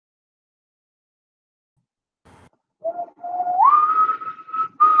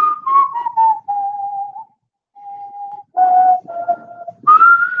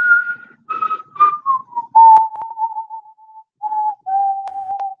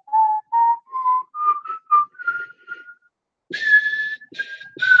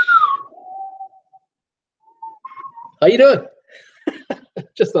How you doing?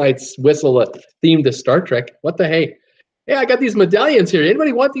 Just thought I'd whistle a theme to Star Trek. What the hey? Yeah, I got these medallions here.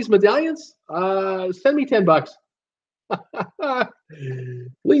 Anybody want these medallions? Send me $10.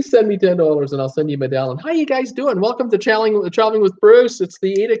 Please send me $10 and I'll send you a medallion. How you guys doing? Welcome to Traveling with Bruce. It's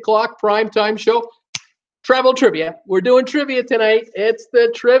the 8 o'clock prime time show. Travel trivia. We're doing trivia tonight. It's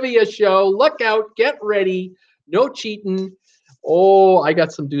the trivia show. Look out. Get ready. No cheating. Oh, I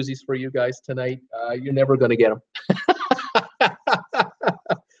got some doozies for you guys tonight. You're never going to get them.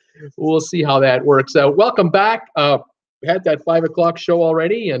 We'll see how that works out. Welcome back. We had that 5 o'clock show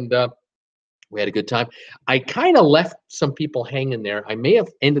already, and we had a good time. I kind of left some people hanging there. I may have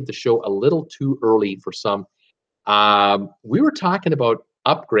ended the show a little too early for some. We were talking about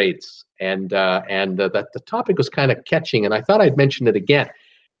upgrades, and that the topic was kind of catching, and I thought I'd mention it again.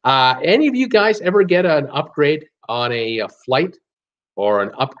 Any of you guys ever get an upgrade on a flight or an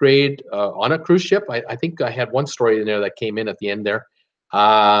upgrade on a cruise ship? I think I had one story in there that came in at the end there.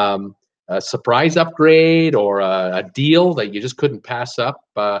 A surprise upgrade or a deal that you just couldn't pass up.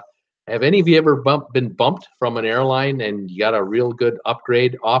 Have any of you ever been bumped from an airline and you got a real good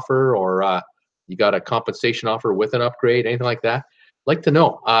upgrade offer, or you got a compensation offer with an upgrade, anything like that? I'd like to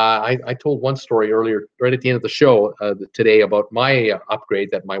know. I told one story earlier, right at the end of the show today, about my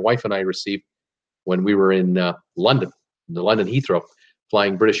upgrade that my wife and I received when we were in London, the London Heathrow,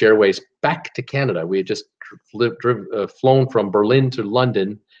 flying British Airways back to Canada. We had just flown from Berlin to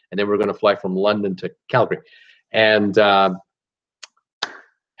London, and then we were going to fly from London to Calgary. And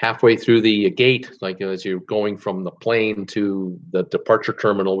halfway through the gate, like as you're going from the plane to the departure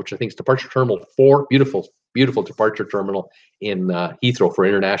terminal, which I think is departure terminal 4, beautiful departure terminal in Heathrow for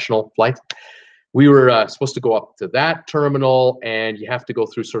international flights. We were supposed to go up to that terminal, and you have to go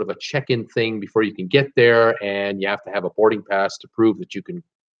through sort of a check-in thing before you can get there, and you have to have a boarding pass to prove that you can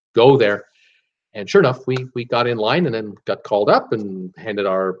go there. And sure enough, we got in line and then got called up and handed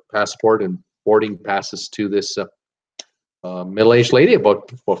our passport and boarding passes to this middle-aged lady, about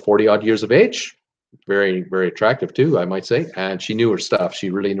 40-odd years of age. Very, very attractive too, I might say. And she knew her stuff. She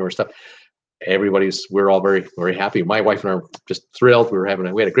really knew her stuff. We're all very, very happy. My wife and I were just thrilled. We had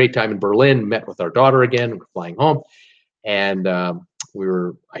a great time in Berlin, met with our daughter again. We're flying home. And I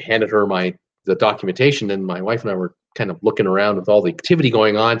handed her the documentation, and my wife and I were kind of looking around with all the activity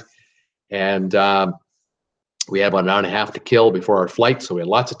going on. And we had about an hour and a half to kill before our flight, so we had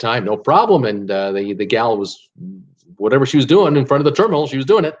lots of time, no problem. And the gal was, whatever she was doing in front of the terminal, she was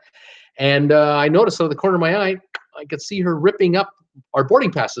doing it. And I noticed out of the corner of my eye, I could see her ripping up our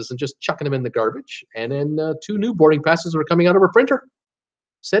boarding passes and just chucking them in the garbage. And then 2 new boarding passes were coming out of her printer.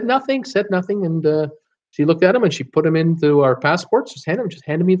 Said nothing. And she looked at them and she put them into our passports, just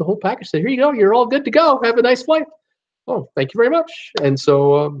handed me the whole package. Said, "Here you go. You're all good to go. Have a nice flight." Oh, thank you very much. And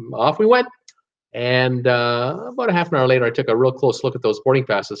so off we went. And about a half an hour later, I took a real close look at those boarding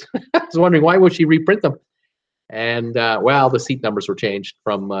passes. I was wondering, why would she reprint them? And well, the seat numbers were changed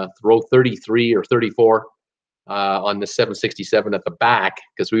from row 33 or 34 on the 767 at the back,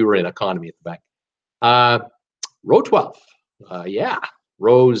 because we were in economy at the back. Row 12,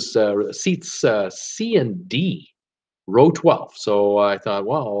 rows, seats C and D, row 12. So I thought,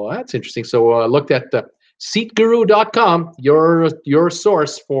 well, that's interesting. So I looked at seatguru.com, your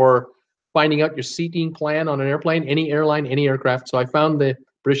source for finding out your seating plan on an airplane, any airline, any aircraft. So I found the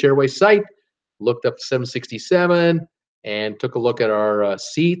British Airways site, looked up 767, and took a look at our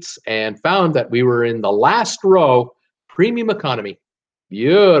seats, and found that we were in the last row, premium economy.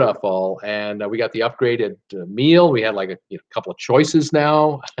 Beautiful. And we got the upgraded meal. We had like a couple of choices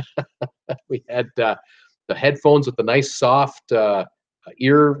now. We had the headphones with the nice soft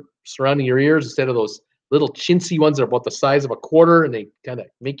ear surrounding your ears, instead of those little chintzy ones that are about the size of a quarter, and they kind of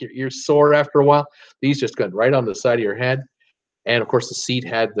make your ears sore after a while. These just got right on the side of your head. And of course, the seat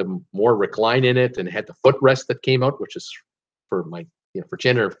had the more recline in it, and it had the footrest that came out, which is for my, for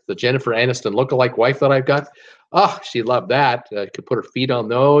the Jennifer Aniston lookalike wife that I've got. Oh, she loved that. Could put her feet on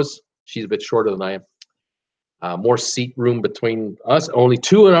those. She's a bit shorter than I am. More seat room between us. Only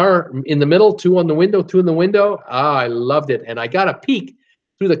 2 in the middle, 2 on the window, 2 in the window. Ah, I loved it. And I got a peek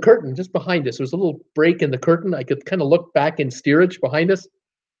through the curtain just behind us. There was a little break in the curtain. I could kind of look back in steerage behind us.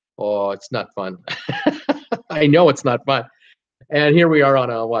 Oh, it's not fun. I know it's not fun. And here we are on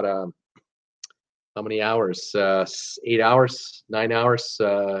how many hours? 8 hours, 9 hours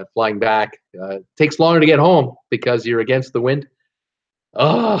flying back. Takes longer to get home because you're against the wind.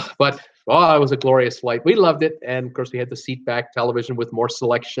 But it was a glorious flight. We loved it. And of course, we had the seat back television with more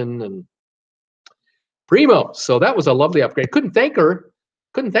selection and primo. So that was a lovely upgrade. Couldn't thank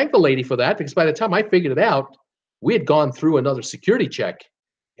the lady for that, because by the time I figured it out, we had gone through another security check.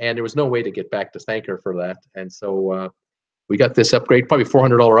 and there was no way to get back to thank her for that. And so we got this upgrade, probably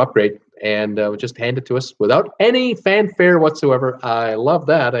 $400 upgrade, and just handed to us without any fanfare whatsoever. I love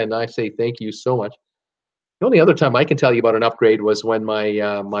that, and I say thank you so much. The only other time I can tell you about an upgrade was when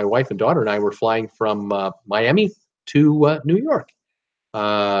my wife and daughter and I were flying from Miami to New York.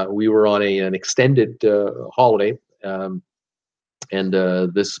 We were on an extended holiday, and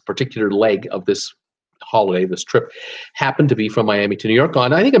this particular leg of this holiday, this trip, happened to be from Miami to New York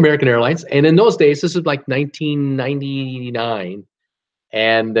on, I think, American Airlines. And in those days, this is like 1999.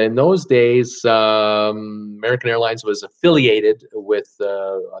 And in those days, American Airlines was affiliated with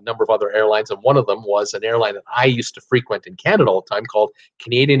a number of other airlines, and one of them was an airline that I used to frequent in Canada all the time called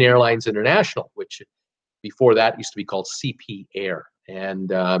Canadian Airlines International, which before that used to be called CP Air.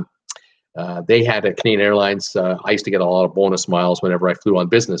 And they had a Canadian Airlines. I used to get a lot of bonus miles whenever I flew on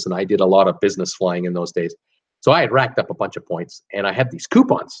business, and I did a lot of business flying in those days. So I had racked up a bunch of points, and I had these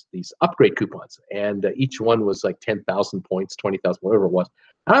coupons, these upgrade coupons, and each one was like 10,000 points, 20,000, whatever it was.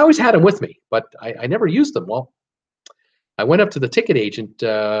 And I always had them with me, but I never used them. Well, I went up to the ticket agent.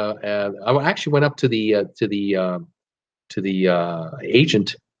 I actually went up to the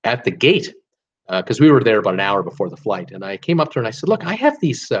agent at the gate because we were there about an hour before the flight, and I came up to her and I said, "Look, I have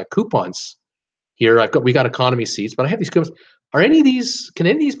these coupons here. We got economy seats, but I have these coupons. Can any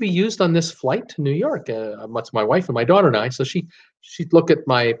of these be used on this flight to New York?" It's my wife and my daughter and I. So she'd look at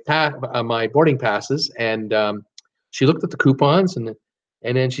my boarding passes, and she looked at the coupons, and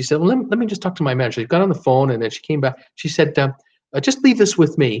then she said, "Well, let me just talk to my manager." She got on the phone, and then she came back. She said, "Just leave this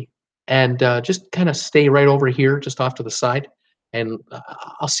with me, and just kind of stay right over here, just off to the side, and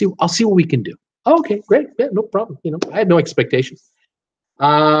I'll see what we can do." Oh, okay, great, yeah, no problem. I had no expectations.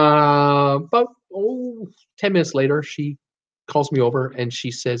 About 10 minutes later, she calls me over and she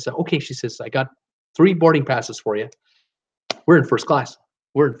says, "Okay," she says, "I got 3 boarding passes for you. We're in first class.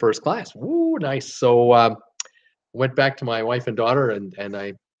 We're in first class." Ooh, nice. So went back to my wife and daughter and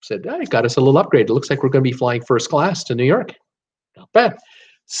I said, "I got us a little upgrade. It looks like we're going to be flying first class to New York." Not bad.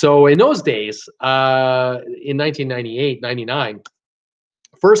 So in those days, in 1998, 99,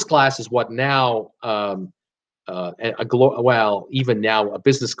 first class is what now even now, a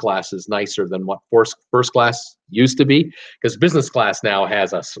business class is nicer than what first class used to be, because business class now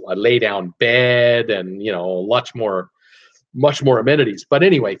has a lay down bed and much more amenities. But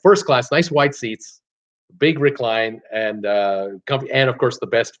anyway, first class, nice wide seats, big recline, and of course the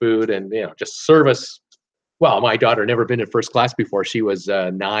best food and just service. Well, my daughter never been in first class before. She was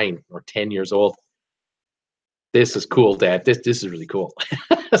 9 or 10 years old. "This is cool, Dad. This is really cool."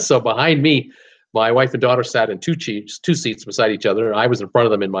 So behind me, my wife and daughter sat in two seats beside each other, and I was in front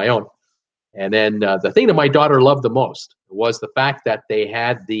of them in my own. And then the thing that my daughter loved the most was the fact that they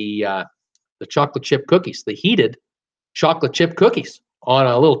had the chocolate chip cookies, the heated chocolate chip cookies on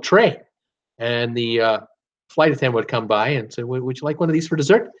a little tray. And the flight attendant would come by and say, "Would you like one of these for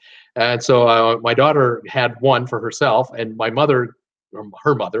dessert?" And so my daughter had one for herself, and her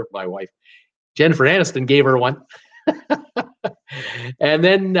mother, my wife, Jennifer Aniston, gave her one. And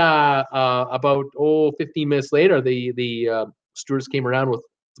then about 15 minutes later, the stewardess came around with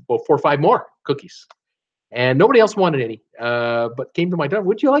about 4 or 5 more cookies, and nobody else wanted any. But came to my daughter,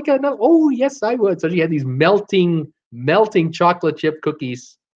 "Would you like another?" "Oh, yes, I would." So she had these melting chocolate chip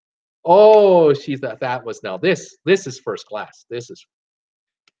cookies. Oh, she thought that was now this is first class. This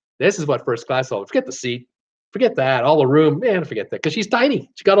is what first class is all. Forget the seat, forget that, all the room, man, forget that, because she's tiny.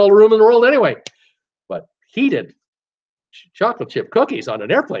 She got all the room in the world anyway. But heated chocolate chip cookies on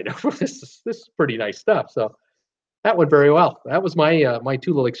an airplane. This is pretty nice stuff. So that went very well. That was my my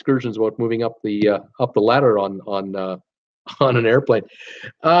 2 little excursions about moving up the ladder on an airplane.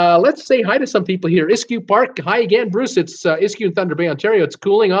 Let's say hi to some people here. Iskew Park. Hi again, Bruce. It's Iskew in Thunder Bay, Ontario. It's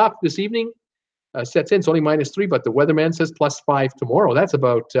cooling off this evening. Sets in. It's only -3, but the weatherman says +5 tomorrow. That's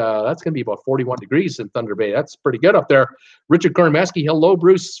going to be about 41 degrees in Thunder Bay. That's pretty good up there. Richard Kornmaski. Hello,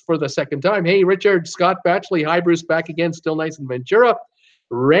 Bruce, for the second time. Hey, Richard. Scott Batchley. Hi, Bruce. Back again. Still nice in Ventura.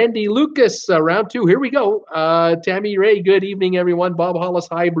 Randy Lucas. Round 2. Here we go. Tammy Ray. Good evening, everyone. Bob Hollis.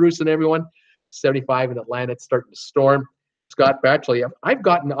 Hi, Bruce and everyone. 75 in Atlanta. It's starting to storm. Scott Batchley. I've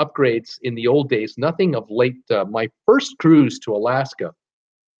gotten upgrades in the old days. Nothing of late. My first cruise to Alaska,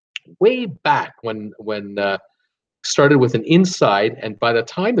 way back when started with an inside, and by the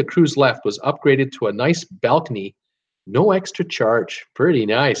time the cruise left was upgraded to a nice balcony, no extra charge. Pretty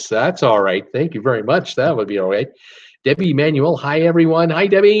nice. That's all right. Thank you very much. That would be all right. Debbie Emanuel. Hi, everyone. Hi,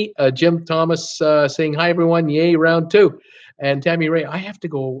 Debbie. Jim Thomas saying hi, everyone. Yay, round 2. And Tammy Ray, I have to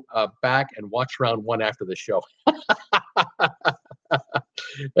go back and watch round 1 after the show.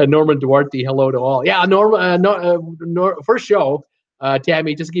 Norman Duarte, hello to all. Yeah, Norman, first show.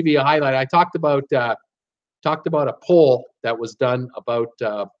 Tammy, just to give you a highlight, I talked about a poll that was done about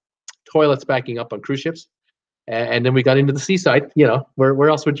toilets backing up on cruise ships, and then we got into the seaside. Where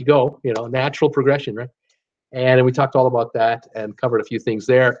else would you go? Natural progression, right? And we talked all about that and covered a few things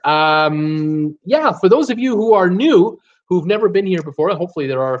there. Yeah, for those of you who are new, who've never been here before, hopefully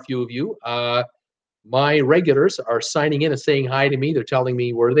there are a few of you. My regulars are signing in and saying hi to me. They're telling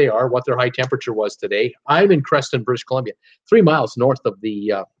me where they are, what their high temperature was today. I'm in Creston, British Columbia, 3 miles north of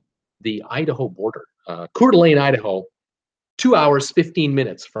the Idaho border. Coeur d'Alene, Idaho, 2 hours, 15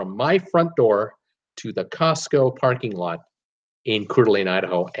 minutes from my front door to the Costco parking lot in Coeur d'Alene,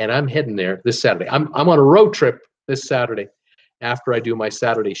 Idaho, and I'm heading there this Saturday. I'm on a road trip this Saturday after I do my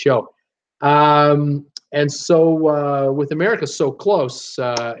Saturday show. And so with America so close,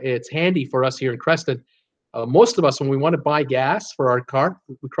 it's handy for us here in Creston. Most of us, when we want to buy gas for our car,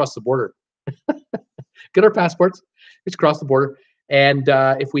 we cross the border. Get our passports, just cross the border. And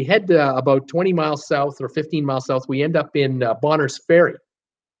if we head about 20 miles south or 15 miles south, we end up in Bonner's Ferry.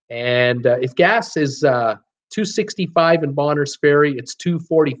 And if gas is $2.65 in Bonner's Ferry, it's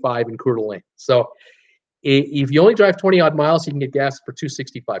 $2.45 in Coeur d'Alene. So if you only drive 20 odd miles, you can get gas for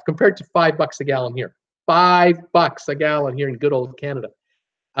 $2.65 compared to $5 a gallon here. $5 a gallon here in good old Canada.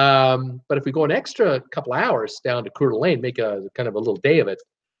 But if we go an extra couple hours down to Coeur d'Alene, make a kind of a little day of it,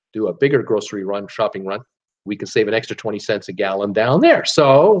 do a bigger grocery run, shopping run, we can save an extra 20 cents a gallon down there.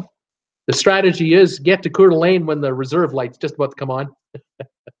 So the strategy is get to Coeur d'Alene when the reserve light's just about to come on.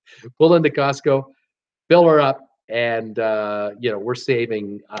 Pull into Costco, fill her up, and we're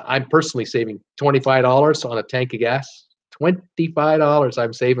saving. I'm personally saving $25 on a tank of gas. $25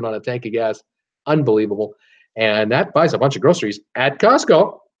 I'm saving on a tank of gas. Unbelievable. And that buys a bunch of groceries at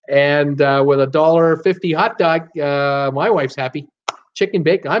Costco. And with $1.50 hot dog, my wife's happy. Chicken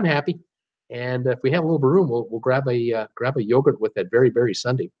bacon, I'm happy. And if we have a little bit of room, we'll grab a yogurt with that very berry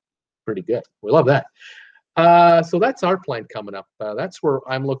sundae. Pretty good. We love that. So that's our plan coming up. That's where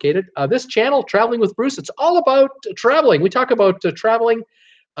I'm located. This channel, Traveling with Bruce, it's all about traveling. We talk about traveling,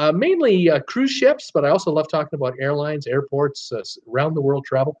 mainly cruise ships, but I also love talking about airlines, airports, around the world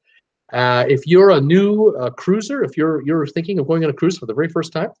travel. If you're a new cruiser, if you're thinking of going on a cruise for the very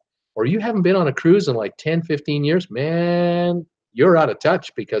first time, or you haven't been on a cruise in like 10, 15 years, man, you're out of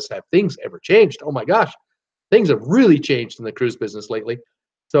touch, because have things ever changed? Oh my gosh, things have really changed in the cruise business lately.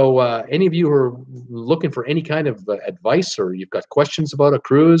 So any of you who are looking for any kind of advice, or you've got questions about a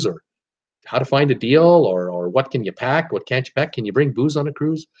cruise, or how to find a deal, or what can you pack, what can't you pack, can you bring booze on a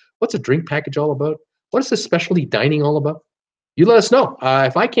cruise, what's a drink package all about, what is this specialty dining all about, you let us know.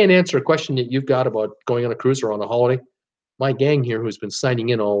 If I can't answer a question that you've got about going on a cruise or on a holiday, my gang here who's been signing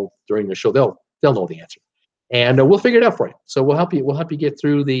in all during the show, they'll know the answer, and we'll figure it out for you. So we'll help you get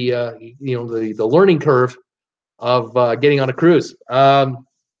through the the learning curve of getting on a cruise. I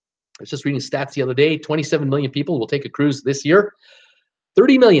was just reading stats the other day. 27 million people will take a cruise this year.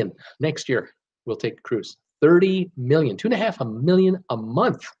 30 million next year will take a cruise. 30 million, 2.5 million a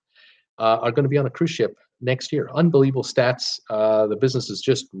month are going to be on a cruise ship next year. Unbelievable stats. The business is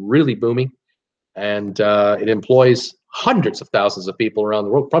just really booming, and it employs hundreds of thousands of people around the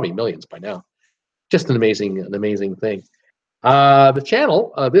world, probably millions by now. Just an amazing thing. The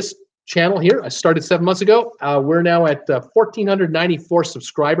channel, this channel here, I started 7 months ago. We're now at 1,494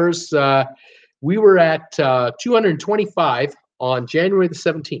 subscribers. We were at 225 on January the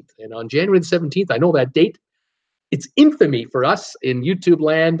 17th. And on January the 17th, I know that date, it's infamy for us in YouTube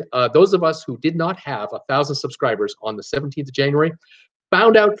land. Those of us who did not have 1,000 subscribers on the 17th of January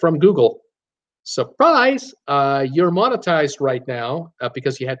found out from Google, surprise, you're monetized right now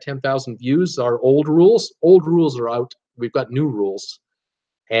because you had 10,000 views. Our old rules are out. We've got new rules.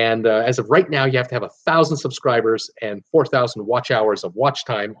 And as of right now, you have to have 1,000 subscribers and 4,000 watch hours of watch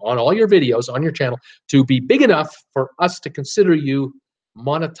time on all your videos on your channel to be big enough for us to consider you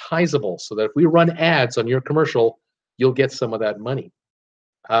monetizable, so that if we run ads on your commercial, you'll get some of that money.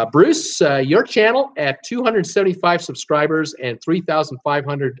 Bruce, your channel at 275 subscribers and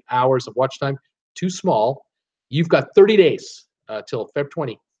 3,500 hours of watch time, too small. You've got 30 days till Feb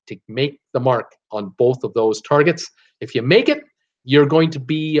 20 to make the mark on both of those targets. If you make it, you're going to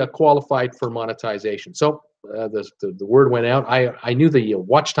be qualified for monetization. So the word went out. I knew the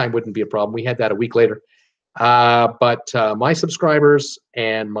watch time wouldn't be a problem. We had that a week later. But my subscribers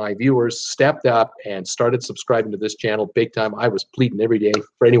and my viewers stepped up and started subscribing to this channel big time. I was pleading every day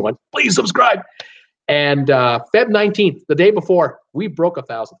for anyone, please subscribe. And Feb 19th, the day before, we broke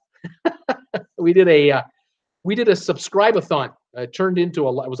 1,000. We did a subscribe-a-thon. It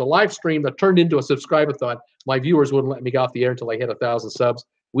was a live stream that turned into a subscribe-a-thon. My viewers wouldn't let me get off the air until I hit 1,000 subs.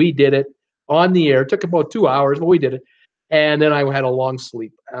 We did it on the air. It took about 2 hours, but we did it. and then I had a long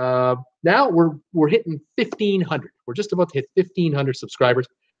sleep. Now we're hitting 1,500. We're just about to hit 1,500 subscribers.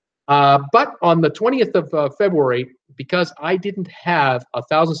 But on the 20th of February, because I didn't have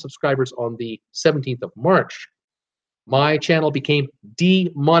 1,000 subscribers on the 17th of March, my channel became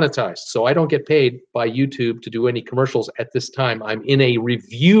demonetized. So I don't get paid by YouTube to do any commercials at this time. I'm in a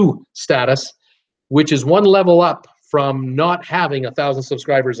review status, which is one level up from not having 1,000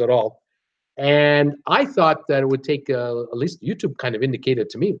 subscribers at all. And I thought that it would take, at least YouTube kind of indicated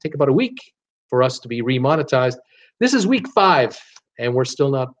to me, it would take about a week for us to be remonetized. This is week 5, and we're still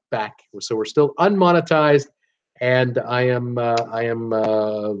not back. So we're still unmonetized, and I am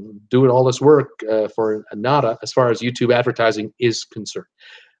doing all this work for nada as far as YouTube advertising is concerned.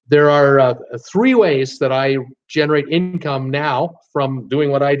 There are 3 ways that I generate income now from doing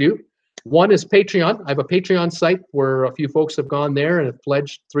what I do. One is Patreon. I have a Patreon site where a few folks have gone there and have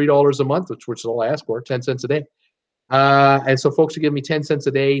pledged $3 a month, which is all I ask for, 10 cents a day. And so folks are giving me 10 cents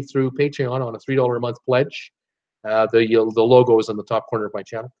a day through Patreon on a $3 a month pledge. The logo is on the top corner of my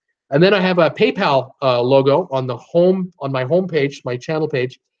channel. And then I have a PayPal logo on my homepage, my channel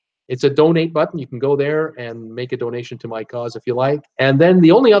page. It's a donate button. You can go there and make a donation to my cause if you like. And then the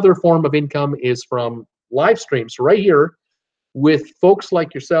only other form of income is from live streams right here with folks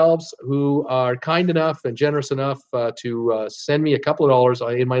like yourselves who are kind enough and generous enough to send me a couple of dollars.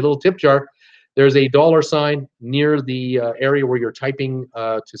 In my little tip jar, there's a $sign near the area where you're typing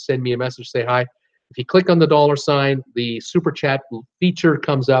to send me a message, say hi. If you click on the $sign, the super chat feature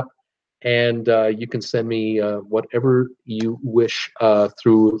comes up, and you can send me whatever you wish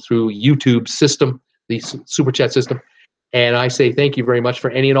through YouTube system, the super chat system. And I say thank you very much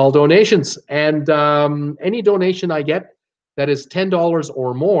for any and all donations. And any donation I get that is $10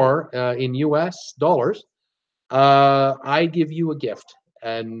 or more in US dollars, I give you a gift.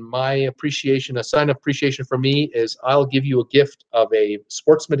 And my appreciation, a sign of appreciation from me is I'll give you a gift of a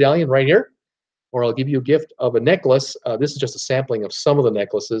sports medallion right here, or I'll give you a gift of a necklace. This is just a sampling of some of the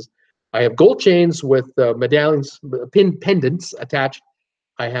necklaces. I have gold chains with medallions, pendants attached.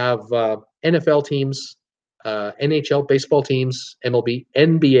 I have NFL teams, NHL baseball teams, MLB,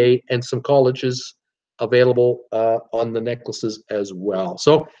 NBA, and some colleges available on the necklaces as well.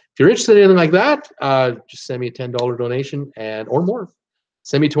 So if you're interested in anything like that, just send me a $10 donation or more.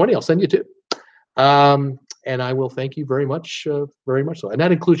 Send me 20, I'll send you 2. And I will thank you very much so. And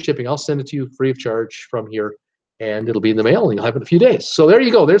that includes shipping. I'll send it to you free of charge from here, and it'll be in the mail, and you'll have it in a few days. So there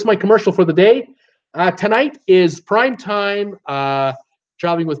you go. There's my commercial for the day. Tonight is prime time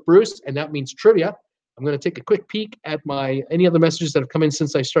traveling with Bruce, and that means trivia. I'm going to take a quick peek at any other messages that have come in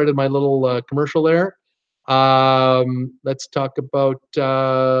since I started my little commercial there. Let's talk about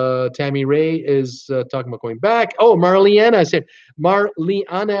Tammy Ray is talking about going back. Oh, Marliana said,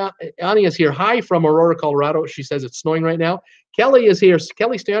 Marliana is here. Hi from Aurora, Colorado. She says it's snowing right now. Kelly is here.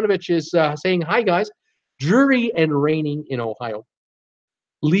 Kelly Stoyanovich is saying, hi, guys. Dreary and raining in Ohio.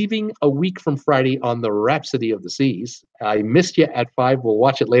 Leaving a week from Friday on the Rhapsody of the Seas. I missed you at 5. We'll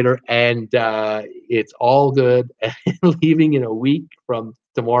watch it later. And it's all good. Leaving in a week from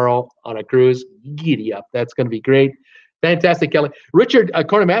tomorrow on a cruise. Giddy up. That's going to be great. Fantastic, Kelly. Richard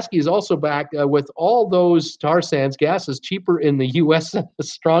Kornamaski is also back with all those tar sands. Gas is cheaper in the U.S., a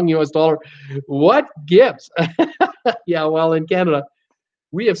strong U.S. dollar. What gives? Yeah, well, in Canada,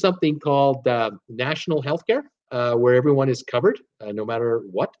 we have something called national health care, where everyone is covered no matter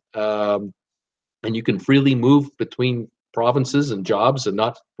what. And you can freely move between provinces and jobs and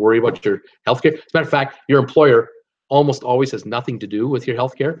not worry about your health care. As a matter of fact, your employer almost always has nothing to do with your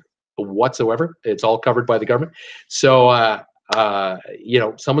health care whatsoever. It's all covered by the government. So,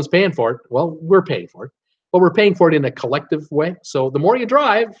 someone's paying for it. Well, we're paying for it. But we're paying for it in a collective way. So the more you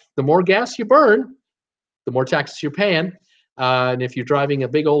drive, the more gas you burn, the more taxes you're paying. And if you're driving a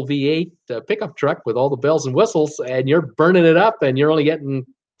big old V8 pickup truck with all the bells and whistles and you're burning it up and you're only getting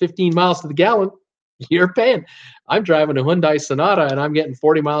 15 miles to the gallon, you're paying. I'm driving a Hyundai Sonata and I'm getting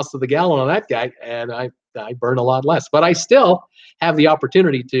 40 miles to the gallon on that guy, and I burn a lot less. But I still have the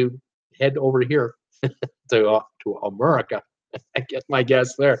opportunity to head over here to America and get my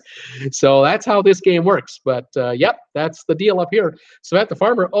gas there. So that's how this game works. But yep, that's the deal up here. Samantha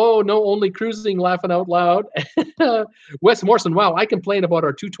Farmer, oh no, only cruising, laughing out loud. Wes Morrison, wow, I complain about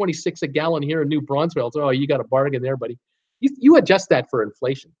our $2.26 a gallon here in New Braunfels. Oh, you got a bargain there, buddy. You adjust that for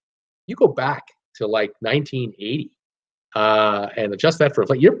inflation. You go back to like 1980 and adjust that for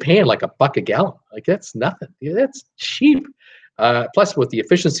inflation. You're paying like $1 a gallon. Like that's nothing. That's cheap. Plus with the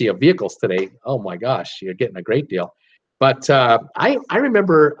efficiency of vehicles today, oh my gosh, you're getting a great deal. But I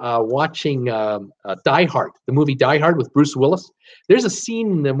remember watching Die Hard, the movie Die Hard with Bruce Willis. There's a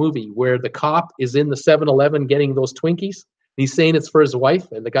scene in the movie where the cop is in the 7-Eleven getting those Twinkies. He's saying it's for his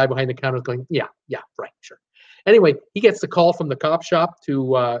wife, and the guy behind the counter is going, yeah, right, sure. Anyway, he gets the call from the cop shop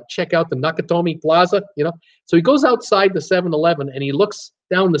to check out the Nakatomi Plaza, So he goes outside the 7-Eleven, and he looks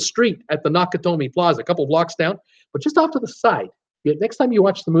down the street at the Nakatomi Plaza, a couple blocks down, but just off to the side. Next time you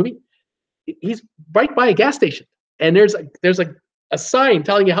watch the movie, he's right by a gas station, and there's a sign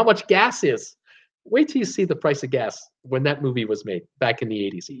telling you how much gas is. Wait till you see the price of gas when that movie was made back in the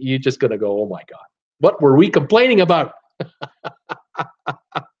 80s. You're just going to go, oh, my God. What were we complaining about?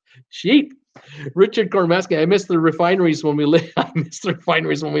 Sheep. Richard Kormeski, I miss the refineries when we lived. I miss the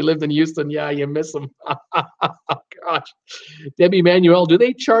refineries when we lived in Houston. Yeah, you miss them. Gosh. Debbie Manuel, do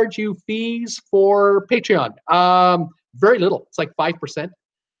they charge you fees for Patreon? Very little. It's like 5%.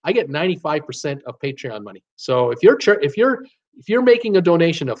 I get 95% of Patreon money. So if you're making a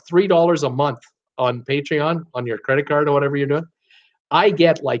donation of $3 a month on Patreon on your credit card or whatever you're doing, I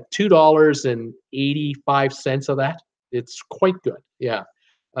get like $2.85 of that. It's quite good. Yeah.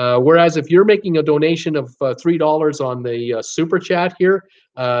 Whereas if you're making a donation of $3 on the super chat here,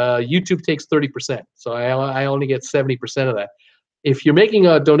 YouTube takes 30%. So I only get 70% of that. If you're making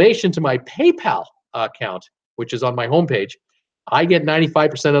a donation to my PayPal account, which is on my homepage, I get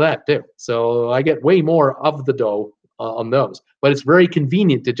 95% of that too. So I get way more of the dough on those. But it's very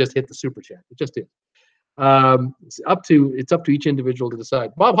convenient to just hit the super chat. It just is. It's up to each individual to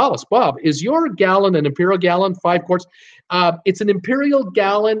decide. Bob Hollis, Bob, is your gallon an imperial gallon, 5 quarts? It's an imperial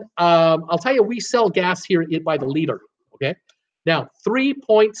gallon. I'll tell you, we sell gas here by the liter. Okay, now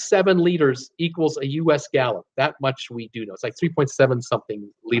 3.7 liters equals a U.S. gallon. That much we do know. It's like 3.7 something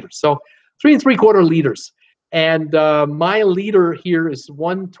liters. So 3 3/4 liters, and my liter here is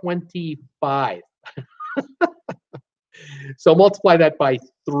 125. So multiply that by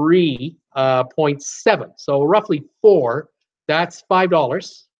 3.7. So roughly 4. That's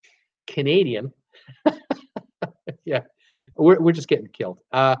 $5 Canadian. Yeah, we're just getting killed.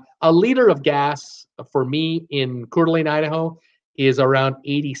 A liter of gas for me in Coeur d'Alene, Idaho, is around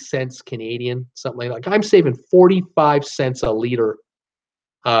 80 cents Canadian, something like that. I'm saving 45 cents a liter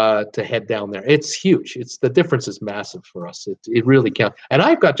to head down there. It's huge. The difference is massive for us. It really counts. And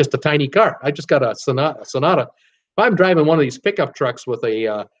I've got just a tiny car. I just got a Sonata. If I'm driving one of these pickup trucks with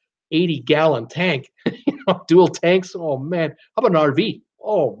a 80-gallon tank, dual tanks, oh man. How about an RV?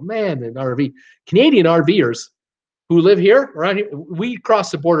 Oh man, an RV. Canadian RVers who live here, around here, we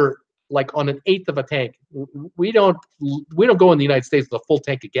cross the border like on 1/8 of a tank. We don't go in the United States with a full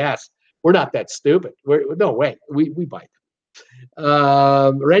tank of gas. We're not that stupid. No way. We buy it.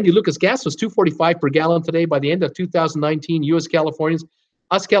 Randy Lucas, gas was $2.45 per gallon today. By the end of 2019, U.S. Californians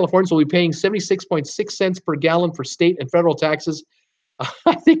will be paying 76.6 cents per gallon for state and federal taxes.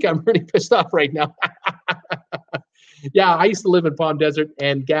 I think I'm pretty pissed off right now. Yeah, I used to live in Palm Desert,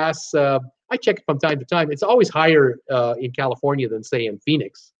 and gas, I check it from time to time. It's always higher in California than, say, in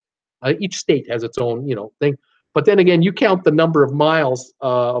Phoenix. Each state has its own, thing. But then again, you count the number of miles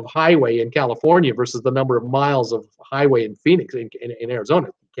of highway in California versus the number of miles of highway in Phoenix, in Arizona.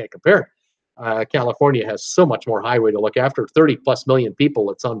 You can't compare. California has so much more highway to look after, 30+ million people.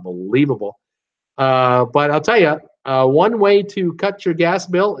 It's unbelievable. But I'll tell you, one way to cut your gas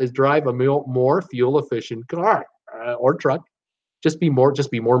bill is drive a more fuel-efficient car or truck. Just be more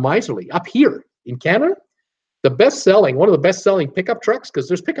miserly. Up here in Canada, one of the best-selling pickup trucks, because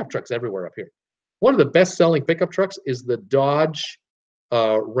there's pickup trucks everywhere up here. One of the best-selling pickup trucks is the Dodge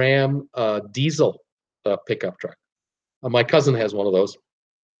Ram diesel pickup truck. My cousin has one of those.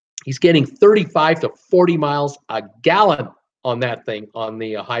 He's getting 35 to 40 miles a gallon on that thing on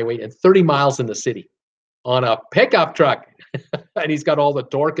the highway, and 30 miles in the city on a pickup truck. And he's got all the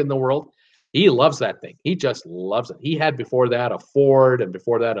torque in the world. He loves that thing. He just loves it. He had before that a Ford, and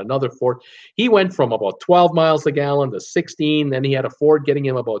before that another Ford. He went from about 12 miles a gallon to 16. Then he had a Ford getting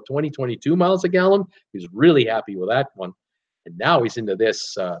him about 22 miles a gallon. He's really happy with that one. And now he's into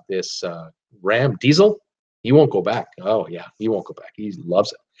this Ram diesel. He won't go back. Oh, yeah, he won't go back. He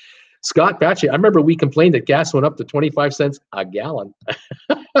loves it. Scott Batchley, I remember we complained that gas went up to 25 cents a gallon.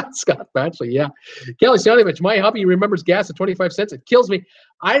 Scott Batchley, yeah. Kelly Stanovich, my hubby remembers gas at 25 cents. It kills me.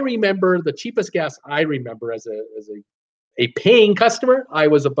 I remember the cheapest gas I remember as a paying customer. I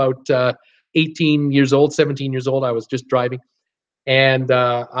was about 18 years old, 17 years old. I was just driving. And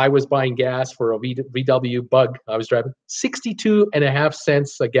I was buying gas for a VW Bug I was driving. 62.5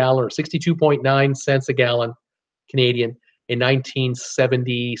 cents a gallon, or 62.9 cents a gallon Canadian. In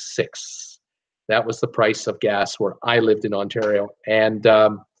 1976, that was the price of gas where I lived in Ontario. And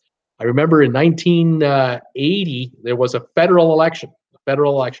I remember in 1980 there was a federal election,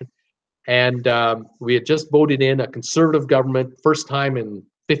 and we had just voted in a conservative government, first time in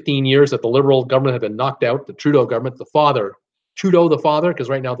 15 years that the Liberal government had been knocked out. The Trudeau government, Trudeau the father, because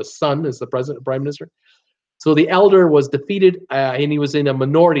right now the son is the president, prime minister. So the elder was defeated, and he was in a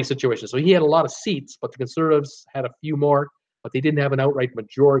minority situation. So he had a lot of seats, but the Conservatives had a few more, but they didn't have an outright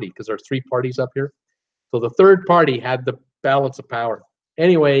majority because there are three parties up here. So the third party had the balance of power.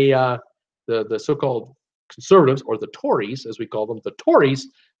 Anyway, the so-called Conservatives, or the Tories, as we call them, the Tories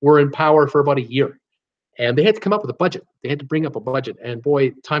were in power for about a year. And they had to come up with a budget. They had to bring up a budget. And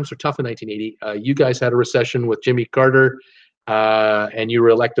boy, times were tough in 1980. You guys had a recession with Jimmy Carter, and you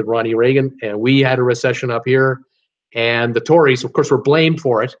re-elected Ronnie Reagan, and we had a recession up here. And the Tories, of course, were blamed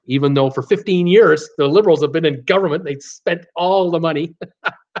for it, even though for 15 years, the Liberals have been in government. They'd spent all the money.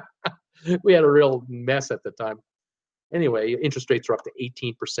 We had a real mess at the time. Anyway, interest rates were up to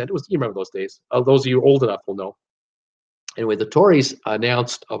 18%. It was, you remember those days. Those of you old enough will know. Anyway, the Tories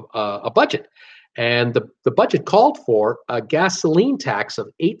announced a budget. And the budget called for a gasoline tax of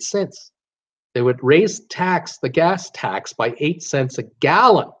 8 cents. They would raise the gas tax by 8 cents a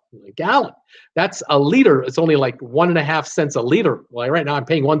gallon. That's a liter. It's only like 1.5 cents a liter. Well, right now I'm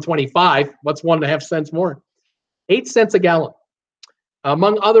paying 1.25. What's 1.5 cents more? 8 cents a gallon,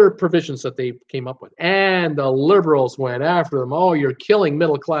 among other provisions that they came up with. And the Liberals went after them. Oh, you're killing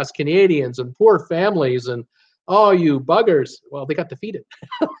middle-class Canadians and poor families, and oh, you buggers. Well, they got defeated.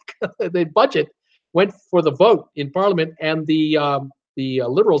 The budget went for the vote in Parliament, and the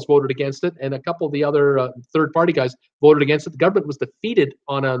Liberals voted against it, and a couple of the other third-party guys voted against it. The government was defeated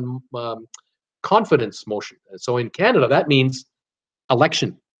on a confidence motion. So in Canada, that means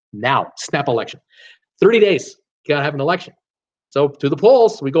election now, snap election. 30 days, you got to have an election. So to the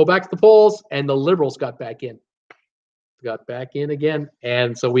polls, we go back to the polls, and the Liberals got back in. Got back in again.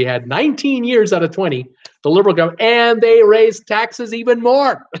 And so we had 19 years out of 20, the Liberal government, and they raised taxes even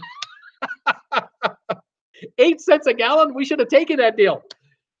more. 8 cents a gallon, we should have taken that deal.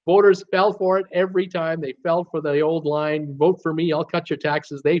 Voters fell for it every time. They fell for the old line, vote for me, I'll cut your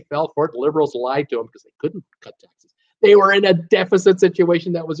taxes. They fell for it. The Liberals lied to them because they couldn't cut taxes. They were in a deficit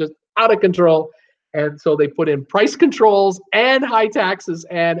situation that was just out of control. And so they put in price controls and high taxes,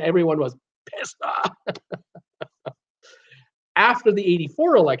 and everyone was pissed off. After the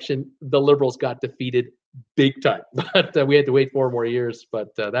 84 election, the Liberals got defeated big time. But we had to wait 4 more years.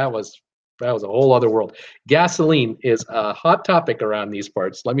 But that was a whole other world. Gasoline is a hot topic around these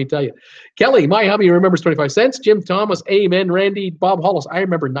parts, let me tell you. Kelly, my hubby remembers 25 cents. Jim Thomas, amen. Randy, Bob Hollis, I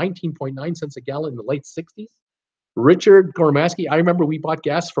remember 19.9 cents a gallon in the late 60s. Richard Gormaski, I remember we bought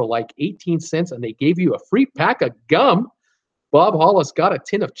gas for like 18 cents and they gave you a free pack of gum. Bob Hollis got a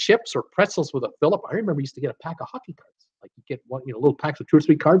tin of chips or pretzels with a fill-up. I remember we used to get a pack of hockey cards. Like you get one, little packs with 2 or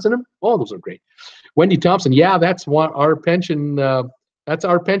 3 cards in them. Oh, those are great. Wendy Thompson, yeah, that's what our pension. That's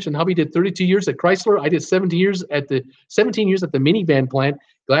our pension. Hubby did 32 years at Chrysler. I did 17 years at the minivan plant.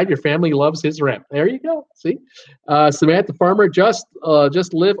 Glad your family loves his ramp. There you go. See, Samantha Farmer, just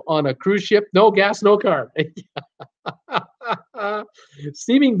live on a cruise ship. No gas, no car.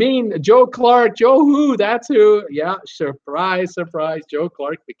 Steaming Bean, Joe Clark, Joe who? That's who. Yeah, surprise. Joe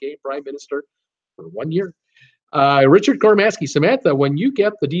Clark became prime minister for 1 year. Richard Kormaski, Samantha, when you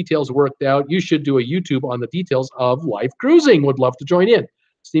get the details worked out, you should do a YouTube on the details of life cruising. Would love to join in.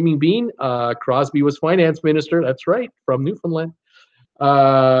 Steaming Bean, Crosby was finance minister. That's right, from Newfoundland.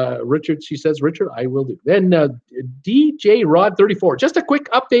 Richard, she says, Richard, I will do. Then DJ Rod 34. Just a quick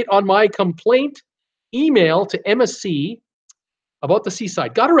update on my complaint email to MSC about the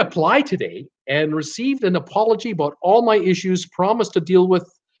Seaside. Got a reply today and received an apology about all my issues, promised to deal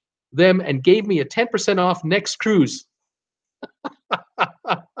with them, and gave me a 10% off next cruise.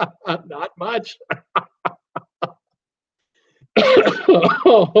 Not much.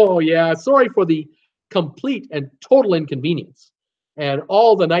 Oh, yeah. Sorry for the complete and total inconvenience and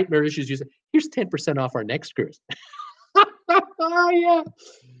all the nightmare issues. You say, here's 10% off our next cruise. Yeah.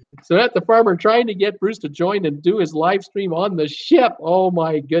 So at the farmer trying to get Bruce to join and do his live stream on the ship. Oh,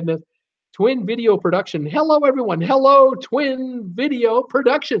 my goodness. Twin Video Production. Hello, everyone. Hello, Twin Video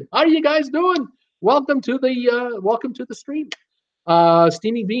Production. How are you guys doing? Welcome to the stream.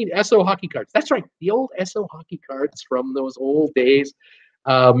 Steaming Bean, SO hockey cards. That's right, the old SO hockey cards from those old days.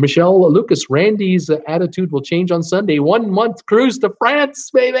 Michelle Lucas, Randy's attitude will change on Sunday. 1 month cruise to France,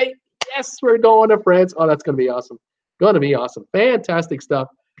 baby. Yes, we're going to France. Oh, that's going to be awesome. Going to be awesome. Fantastic stuff.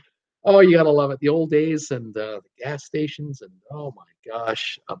 Oh, you got to love it. The old days and the gas stations. And oh, my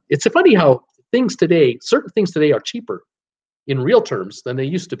gosh. It's funny how certain things today are cheaper in real terms than they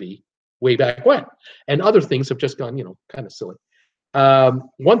used to be way back when. And other things have just gone, kind of silly.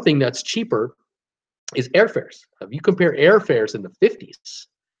 One thing that's cheaper is airfares. If you compare airfares in the 50s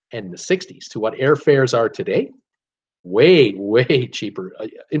and the 60s to what airfares are today, way, way cheaper,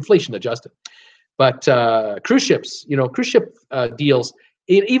 inflation adjusted. But cruise ships, cruise ship deals,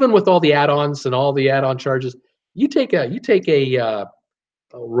 even with all the add-ons and all the add-on charges, you take a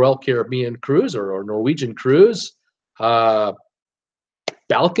Royal Caribbean cruise or Norwegian cruise,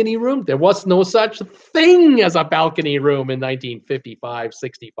 balcony room. There was no such thing as a balcony room in 1955,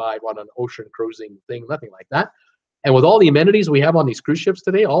 65 on an ocean cruising thing, nothing like that. And with all the amenities we have on these cruise ships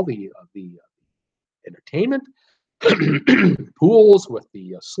today, all the entertainment, pools with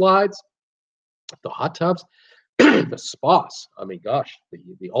the slides, the hot tubs, the spas. I mean, gosh,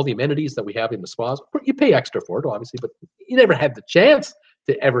 all the amenities that we have in the spas. You pay extra for it, obviously, but you never had the chance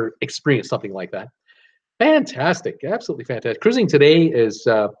to ever experience something like that. Fantastic, absolutely fantastic. Cruising today is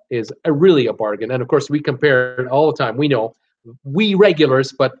really a bargain, and of course, we compare it all the time. We know, we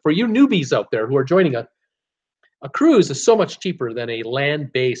regulars, but for you newbies out there who are joining us, a cruise is so much cheaper than a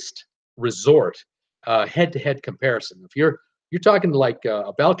land-based resort. Head-to-head comparison. If you're talking like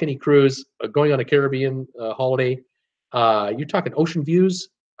a balcony cruise, going on a Caribbean holiday, you're talking ocean views,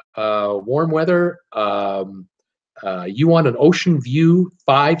 warm weather. You want an ocean view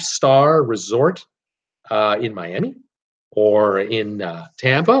 5-star resort in Miami or in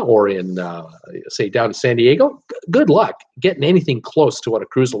Tampa or in, say, down in San Diego. Good luck getting anything close to what a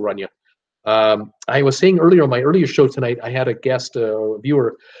cruise will run you. I was saying earlier on my earlier show tonight, I had a guest, a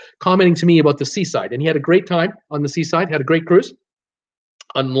viewer, commenting to me about the seaside, and he had a great time on the seaside, had a great cruise,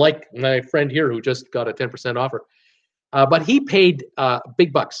 unlike my friend here who just got a 10% offer. But he paid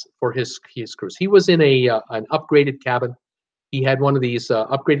big bucks for his cruise. He was in an upgraded cabin. He had one of these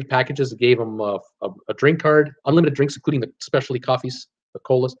upgraded packages that gave him a drink card, unlimited drinks, including the specialty coffees, the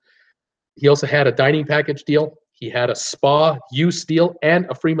colas. He also had a dining package deal. He had a spa use deal and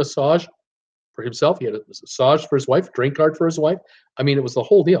a free massage for himself. He had a massage for his wife, drink card for his wife. I mean, it was the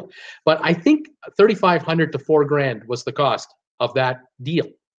whole deal. But I think $3,500 to $4,000 was the cost of that deal,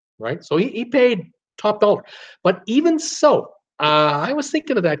 right? So he paid top dollar. But even so, I was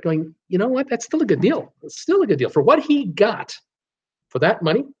thinking of that going, you know what? That's still a good deal. It's still a good deal. For what he got for that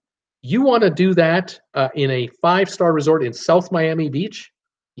money, you want to do that in a 5-star resort in South Miami Beach?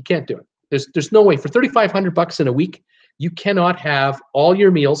 You can't do it. There's no way. For $3,500 in a week, you cannot have all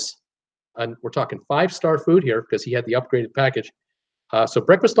your meals. And we're talking 5-star food here because he had the upgraded package. So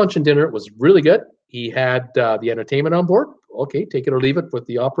breakfast, lunch, and dinner was really good. He had the entertainment on board. Okay, take it or leave it with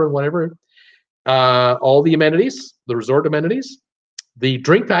the opera and whatever. All the amenities, the resort amenities, the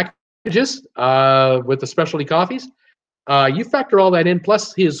drink packages with the specialty coffees. You factor all that in,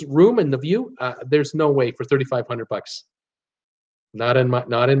 plus his room and the view. There's no way for $3,500. Not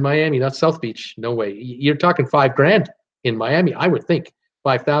in Miami, not South Beach. No way. You're talking $5,000 in Miami. I would think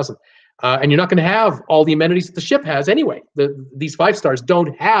 5,000. And you're not going to have all the amenities that the ship has anyway. These 5-stars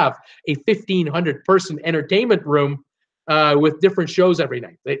don't have a 1,500-person entertainment room with different shows every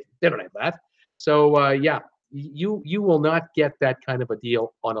night. They don't have that. So yeah, you will not get that kind of a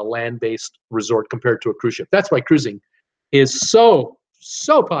deal on a land-based resort compared to a cruise ship. That's why cruising is so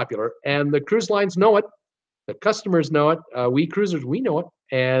popular, and the cruise lines know it. The customers know it. We cruisers, we know it,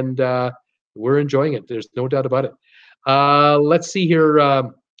 and we're enjoying it. There's no doubt about it. Let's see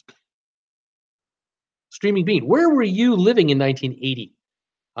here. Streaming Bean, where were you living in 1980?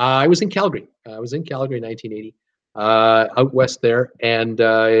 I was in Calgary. I was in Calgary in 1980, out west there, and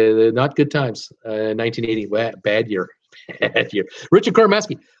not good times. 1980, bad year. Bad year. Richard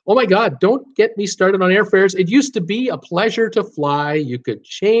Kormaski, oh my God, don't get me started on airfares. It used to be a pleasure to fly. You could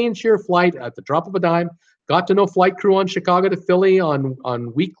change your flight at the drop of a dime. Got to know flight crew on Chicago to Philly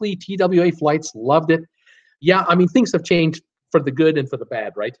on weekly TWA flights. Loved it. Yeah, I mean, things have changed for the good and for the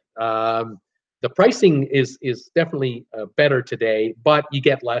bad, right? The pricing is definitely better today, but you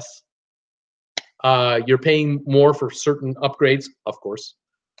get less. You're paying more for certain upgrades, of course.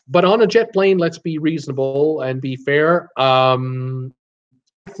 But on a jet plane, let's be reasonable and be fair. I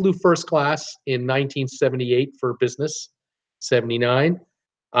flew first class in 1978 for business, 79.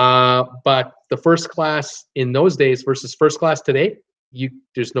 But the first class in those days versus first class today,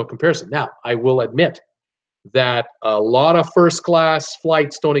 there's no comparison. Now, I will admit that a lot of first class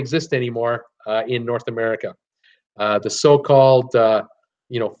flights don't exist anymore in North America. The so-called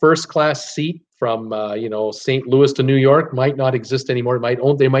first class seat from St. Louis to New York might not exist anymore.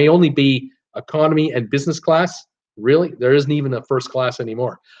 They might only be economy and business class. Really, there isn't even a first class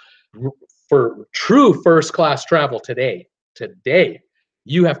anymore. For true first class travel today,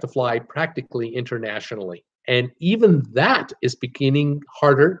 you have to fly practically internationally, and even that is getting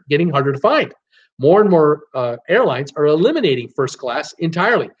harder to find. more and more airlines are eliminating first class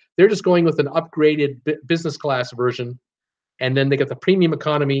entirely. They're just going with an upgraded business class version, and then they get the premium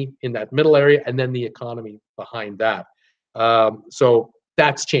economy in that middle area, and then the economy behind that. So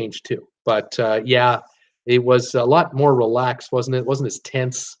that's changed too. But yeah, it was a lot more relaxed, wasn't it? It wasn't as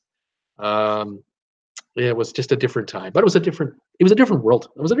tense. It was just a different time, but it was a different world.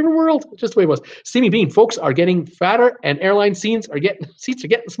 It was a different world, just the way it was. Steamy Bean, folks are getting fatter, and airline seats are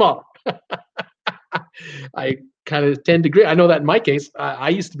getting smaller. I kind of tend to agree. I know that in my case, I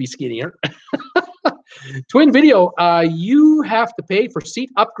used to be skinnier. Twin Video, you have to pay for seat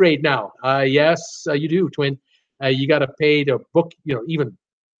upgrade now. Yes, you do, Twin. You got to pay to book, even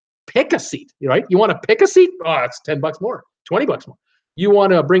pick a seat, right? You want to pick a seat? Oh, it's $10 more, $20 more. You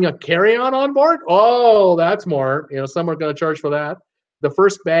want to bring a carry-on on board? Oh, that's more. Some are going to charge for that. The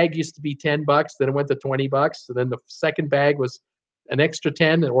first bag used to be $10, then it went to $20. So then the second bag was an extra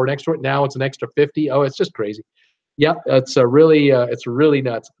 10 or an extra. Now it's an extra 50. Oh, it's just crazy. Yeah, it's really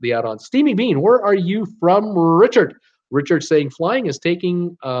nuts. The add-on. Steamy Bean, where are you from, Richard? Richard saying flying is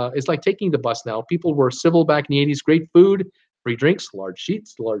like taking the bus now. People were civil back in the 80s. Great food, free drinks, large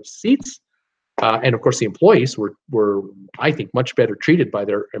seats. And of course, the employees were, I think, much better treated by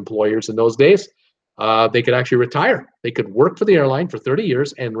their employers in those days. They could actually retire. They could work for the airline for 30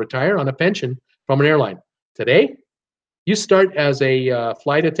 years and retire on a pension from an airline. Today, you start as a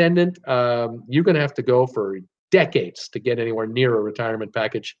flight attendant, you're going to have to go for decades to get anywhere near a retirement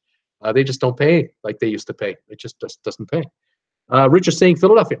package. They just don't pay like they used to pay. It just doesn't pay. Richard saying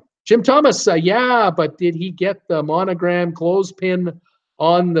Philadelphia. Jim Thomas, yeah, but did he get the monogram clothespin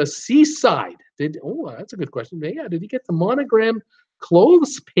on the seaside? That's a good question. Yeah, did he get the monogram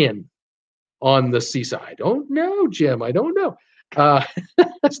clothespin on the seaside? Don't know, Jim. I don't know.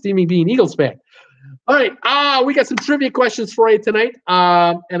 Steamy Bean, Eagles fan. All right, we got some trivia questions for you tonight,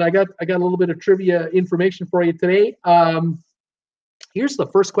 and I got a little bit of trivia information for you today. Here's the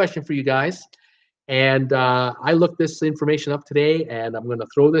first question for you guys, and I looked this information up today, and I'm going to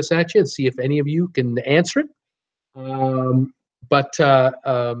throw this at you and see if any of you can answer it. But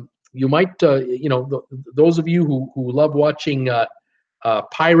you might, those of you who love watching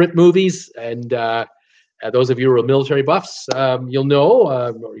pirate movies, and those of you who are military buffs, you'll know,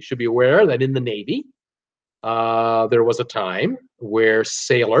 or you should be aware that in the Navy, there was a time where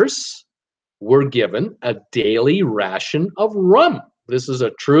sailors were given a daily ration of rum. This is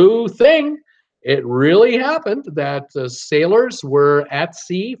a true thing. It really happened that sailors were at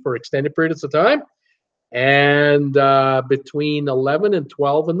sea for extended periods of time. And between 11 and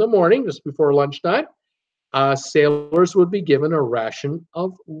 12 in the morning, just before lunchtime, sailors would be given a ration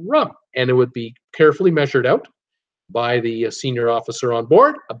of rum. And it would be carefully measured out by the senior officer on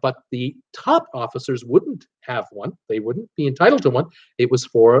board. But the top officers wouldn't have one. They wouldn't be entitled to one. It was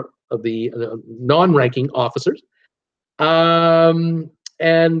for the non-ranking officers. And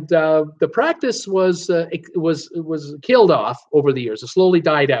the practice was killed off over the years. It slowly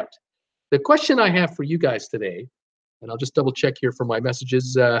died out. The question I have for you guys today, and I'll just double check here for my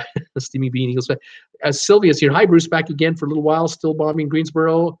messages, Steamy Bean Eagles. Sylvia's here. Hi, Bruce, back again for a little while. Still bombing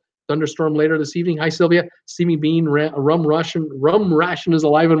Greensboro. Thunderstorm later this evening. Hi, Sylvia. Steamy Bean, rum ration is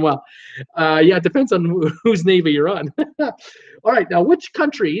alive and well. Yeah, it depends on whose Navy you're on. All right, now, which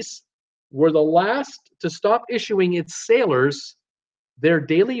countries were the last to stop issuing its sailors their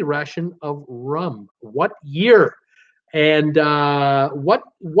daily ration of rum? What year? And what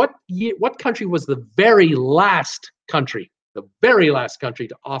country was the very last country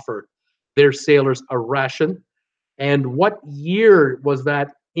to offer their sailors a ration? And what year was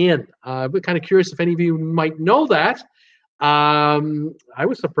that in? I'm kind of curious if any of you might know that. I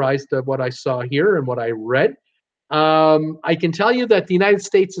was surprised at what I saw here and what I read. I can tell you that the United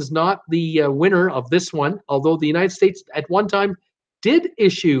States is not the winner of this one, although the United States at one time did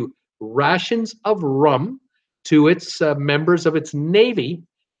issue rations of rum to its members of its Navy.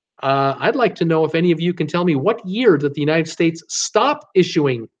 I'd like to know if any of you can tell me what year did the United States stop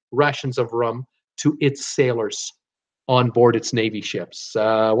issuing rations of rum to its sailors on board its Navy ships.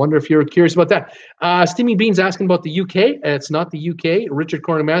 I wonder if you're curious about that. Steamy Bean's asking about the UK. It's not the UK. Richard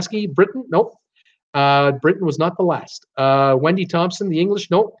Kornamaski, Britain? Nope. Britain was not the last. Wendy Thompson, the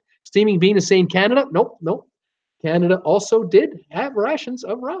English? Nope. Steaming Bean is saying Canada? Nope. Canada also did have rations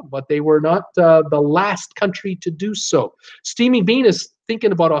of rum, but they were not the last country to do so. Steaming Bean is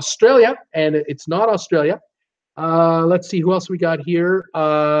thinking about Australia, and it's not Australia. Let's see who else we got here.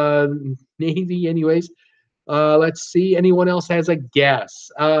 Navy, anyways. Let's see. Anyone else has a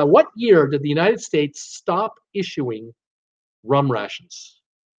guess? What year did the United States stop issuing rum rations?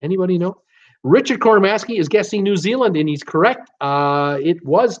 Anybody know? Richard Kornamaski is guessing New Zealand, and he's correct. It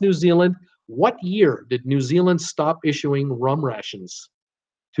was New Zealand What year did New Zealand stop issuing rum rations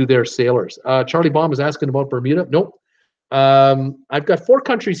to their sailors? Charlie Baum is asking about Bermuda. Nope. I've got 4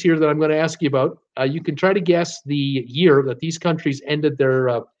 countries here that I'm going to ask you about. You can try to guess the year that these countries ended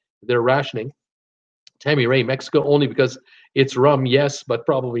their rationing. Tammy Ray, Mexico, only because it's rum, yes, but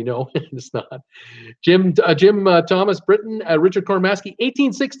probably no, it's not. Jim Thomas, Britain, Richard Kormaski,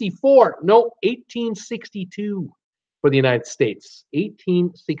 1864. No, 1862 for the United States.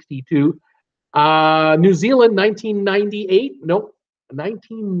 1862. New Zealand, 1998. Nope,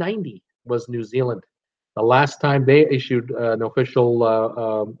 1990 was New Zealand. The last time they issued an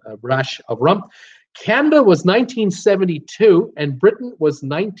official rash of rum. Canada was 1972, and Britain was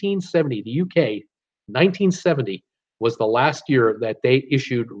 1970. The UK, 1970 was the last year that they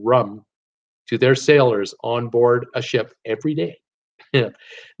issued rum to their sailors on board a ship every day.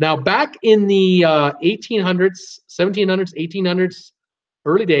 Now, back in the 1800s, 1700s, 1800s,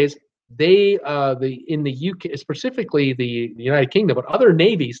 early days, they in the UK, specifically the United Kingdom, but other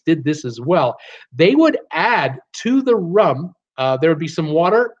navies did this as well. They would add to the rum, there would be some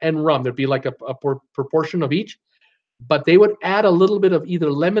water and rum. There'd be like a proportion of each, but they would add a little bit of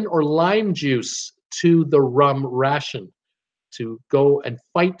either lemon or lime juice to the rum ration to go and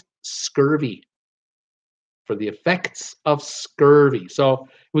fight scurvy, for the effects of scurvy. So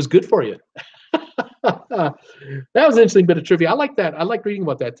it was good for you. That was an interesting bit of trivia. I like that. I like reading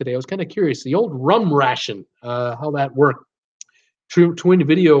about that today. I was kind of curious. The old rum ration, how that worked. Twin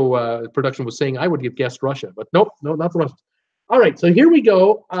Video production was saying I would have guessed Russia, but nope, no, not the Russians. All right, so here we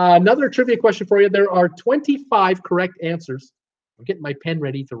go. Another trivia question for you. There are 25 correct answers. I'm getting my pen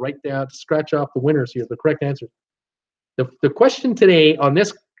ready to write down, to scratch off the winners here, the correct answers. The question today on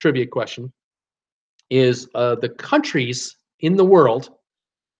this trivia question is the countries in the world,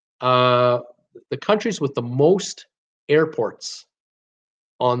 the countries with the most airports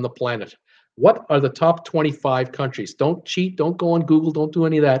on the planet. What are the top 25 countries? Don't cheat. Don't go on Google. Don't do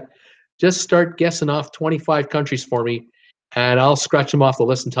any of that. Just start guessing off 25 countries for me, and I'll scratch them off the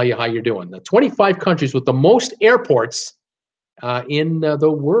list and tell you how you're doing. The 25 countries with the most airports in the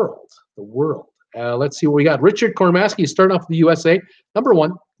world. The world. Let's see what we got. Richard Kormaski is starting off with the USA. Number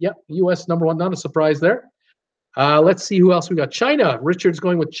 1. Yep, US number 1. Not a surprise there. Let's see who else we got. China. Richard's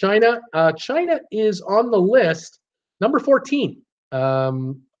going with China. China is on the list. Number 14.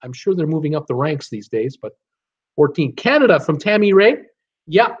 I'm sure they're moving up the ranks these days, but 14. Canada from Tammy Ray.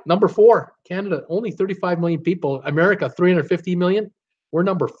 Yeah, number 4. Canada, only 35 million people. America, 350 million. We're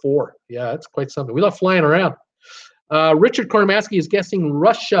number 4. Yeah, that's quite something. We love flying around. Richard Kormaski is guessing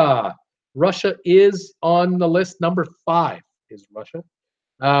Russia. Russia is on the list. Number 5 is Russia.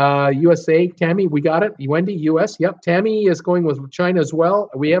 USA, Tammy, we got it. Wendy, US, yep. Tammy is going with China as well.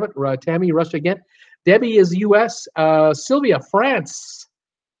 We have it. Tammy, Russia again. Debbie is US. Sylvia, France.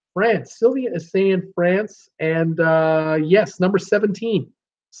 France. Sylvia is saying France. And yes, number 17.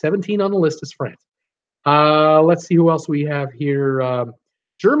 17 on the list is France. Let's see who else we have here.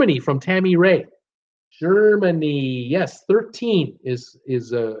 Germany from Tammy Ray. Germany, yes, 13 is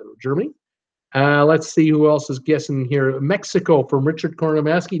Germany. Let's see who else is guessing here. Mexico from Richard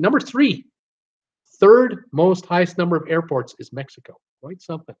Kormaski. Number 3. Third most highest number of airports is Mexico. Quite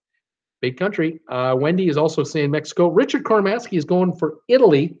something. Big country. Wendy is also saying Mexico. Richard Kormaski is going for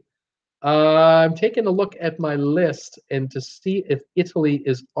Italy. I'm taking a look at my list and to see if Italy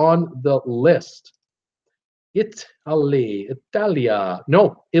is on the list. Italia.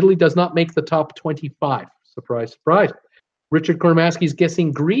 No, Italy does not make the top 25. Surprise, surprise. Richard Kormaski is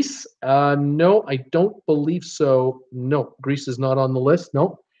guessing Greece. No, I don't believe so. No, Greece is not on the list.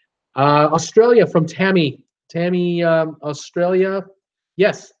 No. Australia from Tammy. Tammy, Australia.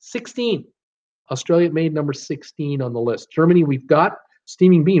 Yes, 16. Australia made number 16 on the list. Germany, we've got.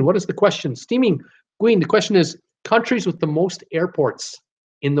 Steaming Bean, what is the question? Steaming Bean, the question is countries with the most airports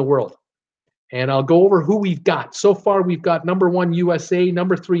in the world. And I'll go over who we've got. So far, we've got number 1, USA,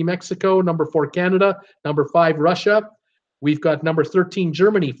 number 3, Mexico, number 4, Canada, number 5, Russia. We've got number 13,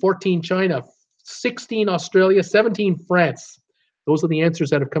 Germany, 14, China, 16, Australia, 17, France. Those are the answers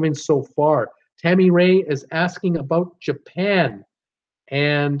that have come in so far. Tammy Ray is asking about Japan.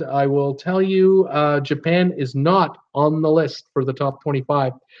 And I will tell you, Japan is not on the list for the top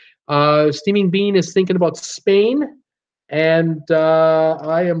 25. Steaming Bean is thinking about Spain. And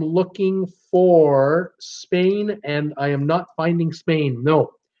I am looking for Spain, and I am not finding Spain.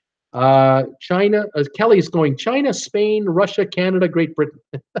 No. China, Kelly is going China, Spain, Russia, Canada, Great Britain.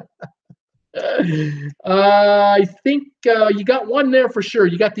 I think you got one there for sure.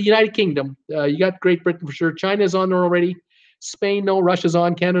 You got the United Kingdom. You got Great Britain for sure. China's on there already. Spain, no. Russia's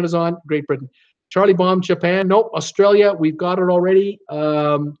on. Canada's on. Great Britain. Charlie Bomb, Japan. Nope. Australia, we've got it already.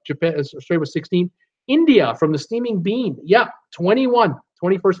 Japan, Australia was 16. India from the Steaming Bean. Yeah, 21,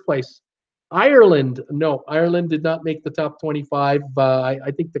 21st place. Ireland, no. Ireland did not make the top 25. I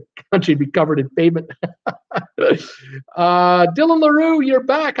think the country would be covered in pavement. Dylan LaRue, you're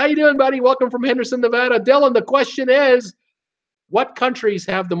back. How you doing, buddy? Welcome from Henderson, Nevada. Dylan, the question is, what countries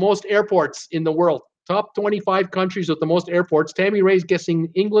have the most airports in the world? Top 25 countries with the most airports. Tammy Ray's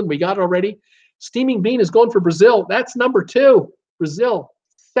guessing England. We got it already. Steaming Bean is going for Brazil. That's number 2. Brazil,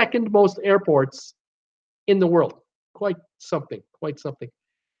 second most airports in the world. Quite something. Quite something.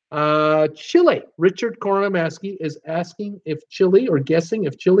 Chile. Richard Kornamaski is asking if Chile, or guessing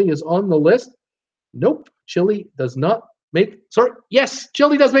if Chile is on the list. Nope. Chile does not make. Sorry. Yes,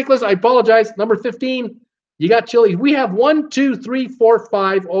 Chile does make list. I apologize. Number 15. You got Chile. We have 1, 2, 3, 4,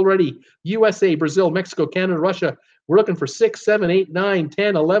 5 already. USA, Brazil, Mexico, Canada, Russia. We're looking for 6, 7, 8, 9,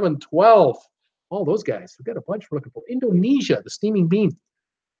 10, 11, 12. All those guys. We've got a bunch we're looking for. Indonesia, the Steaming Bean.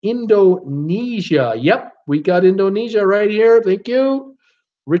 Indonesia. Yep, we got Indonesia right here. Thank you.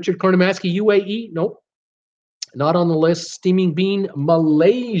 Richard Kornamaski, UAE. Nope. Not on the list. Steaming Bean,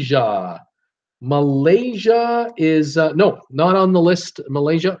 Malaysia. Malaysia is, no, not on the list.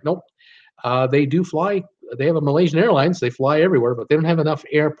 Malaysia, nope. They do fly. They have a Malaysian Airlines. They fly everywhere, but they don't have enough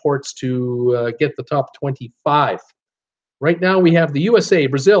airports to get the top 25. Right now we have the USA,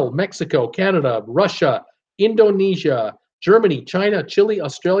 Brazil, Mexico, Canada, Russia, Indonesia, Germany, China, Chile,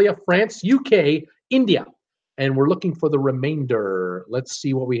 Australia, France, UK, India. And we're looking for the remainder. Let's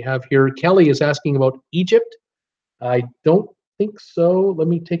see what we have here. Kelly is asking about Egypt. I don't think so. Let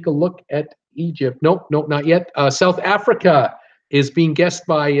me take a look at Egypt. Nope, not yet. South Africa is being guessed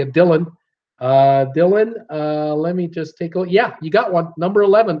by Dylan. Dylan, let me just take a look. Yeah, you got one. Number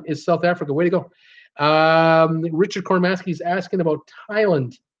 11 is South Africa. Way to go. Richard Kornamaski is asking about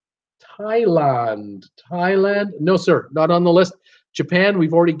Thailand. Thailand. No, sir, not on the list. Japan,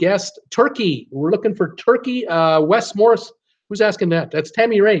 we've already guessed. Turkey, we're looking for Turkey. Wes Morris, who's asking that? That's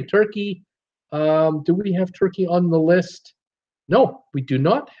Tammy Ray. Turkey. Do we have Turkey on the list? No, we do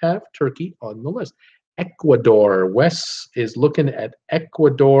not have Turkey on the list. Ecuador. Wes is looking at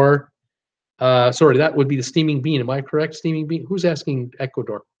Ecuador. Sorry, that would be the Steaming Bean. Am I correct? Steaming Bean. Who's asking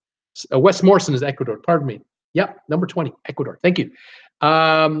Ecuador? Wes Morrison is Ecuador. Pardon me. Yep, number 20, Ecuador. Thank you.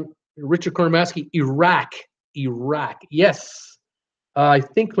 Richard Kornamaski, Iraq. Yes. I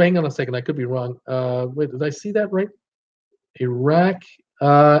think, hang on a second. I could be wrong. Wait, did I see that right? Iraq.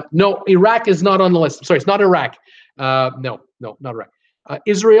 No, Iraq is not on the list. Sorry, it's not Iraq. No, not Iraq.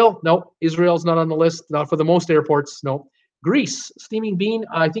 Israel. No, Israel's not on the list. Not for the most airports. No. Greece, Steaming Bean.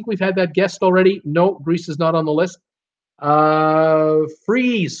 I think we've had that guest already. No, Greece is not on the list.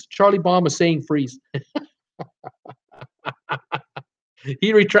 Freeze. Charlie Baum is saying freeze.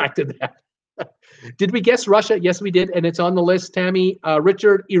 He retracted that. Did we guess Russia? Yes, we did, and it's on the list. Tammy,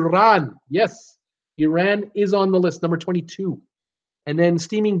 Richard, Iran. Yes, Iran is on the list, number 22. And then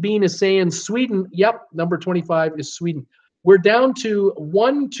Steaming Bean is saying Sweden. Yep, number 25 is Sweden. We're down to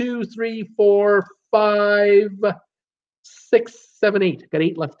 1, 2, 3, 4, 5, 6, 7, 8. Got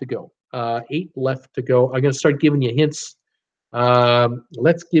 8 left to go. 8 left to go. I'm going to start giving you hints.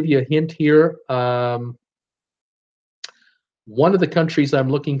 Let's give you a hint here. One of the countries I'm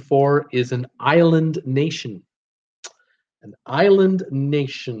looking for is an island nation. An island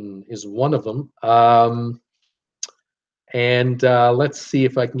nation is one of them. Let's see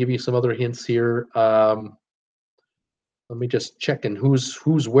if I can give you some other hints here. Let me just check in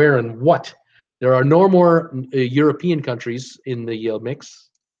who's where and what. There are no more European countries in the mix.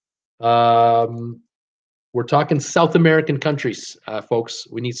 We're talking South American countries, folks.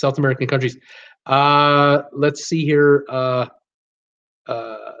 We need South American countries. Let's see here.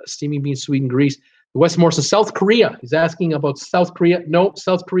 Steaming Bean, Sweden, Greece. Wes Morrison, South Korea. He's asking about South Korea. No,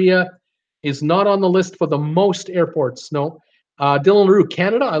 South Korea is not on the list for the most airports. No. Dylan LaRue,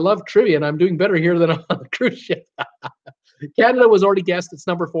 Canada. I love trivia, and I'm doing better here than on the cruise ship. Canada was already guessed. It's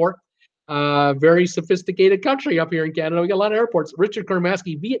number 4. Very sophisticated country up here in Canada. We got a lot of airports. Richard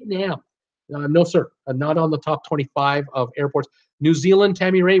Kornamaski, Vietnam. No, sir. Not on the top 25 of airports. New Zealand,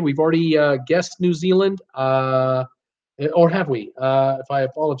 Tammy Ray. We've already guessed New Zealand. Or have we? If I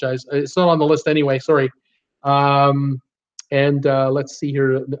apologize. It's not on the list anyway. Sorry. Let's see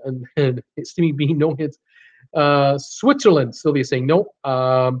here. Steaming Bean, no hits. Switzerland, Sylvia saying no.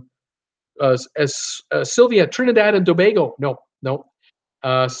 Sylvia, Trinidad and Tobago. No.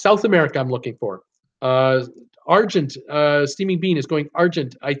 South America, I'm looking for. Argent, Steaming Bean is going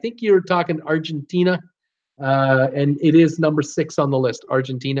Argent. I think you're talking Argentina, and it is number 6 on the list.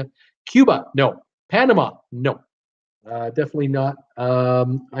 Argentina. Cuba, no. Panama, no. Definitely not.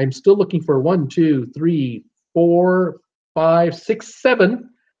 I'm still looking for 1, 2, 3, 4, 5, 6, 7.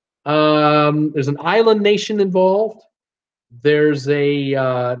 There's an island nation involved. There's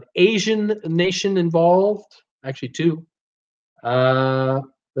a Asian nation involved. Actually, 2.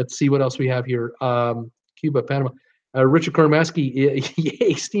 Let's see what else we have here. Cuba, Panama. Richard Kormaski,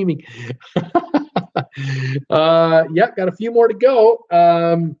 yay, steaming. Yeah, got a few more to go.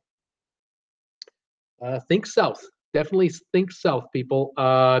 Think south. Definitely think south, people.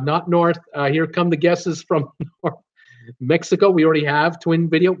 Not north. Here come the guesses from North Mexico. We already have twin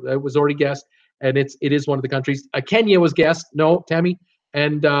video. It was already guessed, and it is one of the countries. Kenya was guessed. No, Tammy.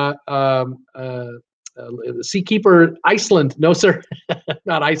 And Seakeeper Iceland. No, sir,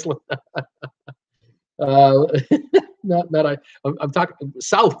 not Iceland. Not I. I'm talking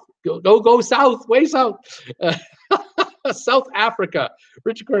south. Go south, way south. South Africa.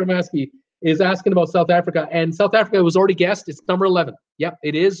 Richard Kormaski is asking about South Africa, and South Africa was already guessed. It's number 11. Yep,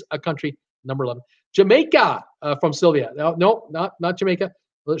 it is a country, number 11. Jamaica from Sylvia. No, not Jamaica.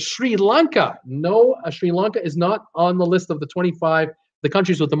 Sri Lanka. No, Sri Lanka is not on the list of the 25, the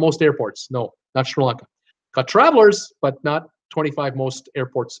countries with the most airports. No, not Sri Lanka. Got travelers, but not 25 most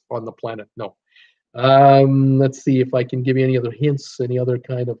airports on the planet. No. Let's see if I can give you any other hints, any other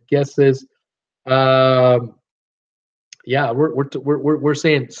kind of guesses. Yeah, we're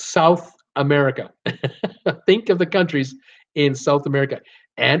saying South America. Think of the countries in South America.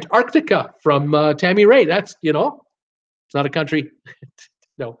 Antarctica from Tammy Ray. That's, it's not a country.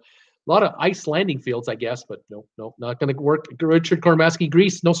 No. A lot of ice landing fields, I guess, but no, not going to work. Richard Kormaski,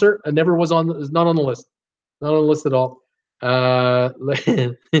 Greece. No, sir. It never was on. Is not on the list. Not on the list at all.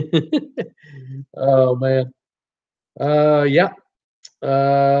 Oh man. Yeah.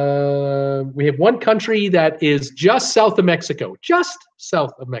 We have one country that is just south of Mexico. Just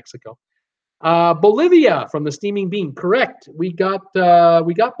south of Mexico. Bolivia from the Steaming Bean. Correct. We got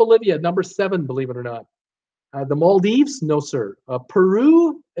Bolivia, number 7, believe it or not. The Maldives, no sir.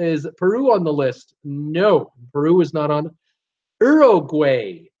 Peru on the list? No, Peru is not on.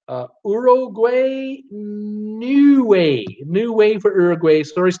 Uruguay, new way for Uruguay.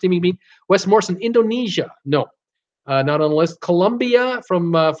 Sorry, Steaming Bean. West Morrison, Indonesia, no, not on the list. Colombia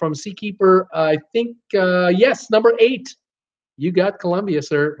from Seakeeper, I think yes, number 8. You got Colombia,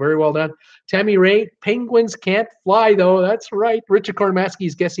 sir. Very well done. Tammy Ray, penguins can't fly though. That's right. Richard Kormaski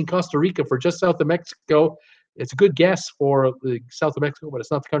is guessing Costa Rica for just south of Mexico. It's a good guess for the south of Mexico, but it's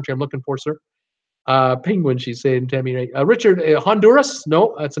not the country I'm looking for, sir. Penguin, she's saying, Tammy Ray. Richard, Honduras?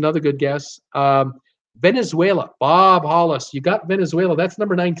 No, that's another good guess. Venezuela, Bob Hollis. You got Venezuela. That's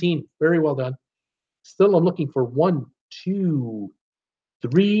number 19. Very well done. Still, I'm looking for 1, 2,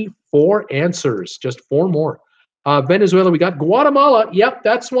 3, 4 answers. Just 4 more. Venezuela, we got Guatemala. Yep,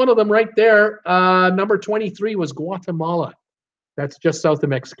 that's one of them right there. Number 23 was Guatemala. That's just south of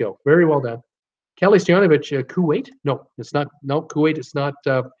Mexico. Very well done. Kelly Stoyanovich, Kuwait? No, it's not. No, Kuwait is not.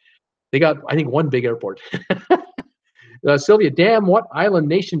 They got, I think, one big airport. Sylvia, damn, what island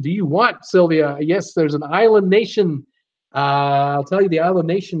nation do you want, Sylvia? Yes, there's an island nation. I'll tell you, the island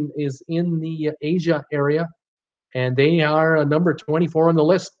nation is in the Asia area, and they are number 24 on the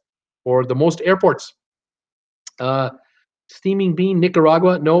list for the most airports. Steaming Bean,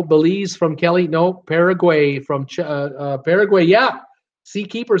 Nicaragua. No. Belize from Kelly. No. Paraguay from Paraguay. Yeah.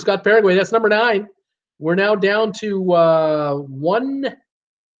 Seakeeper's got Paraguay. That's number 9. We're now down to 1,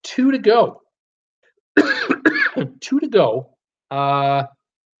 2 to go. 2 to go.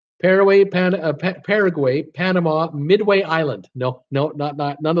 Paraguay, Panama, Midway Island. No, not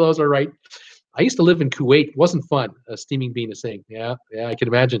none of those are right. I used to live in Kuwait. It wasn't fun. Steaming Bean is saying. Yeah, I can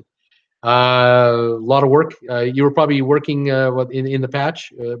imagine. A lot of work. You were probably working in the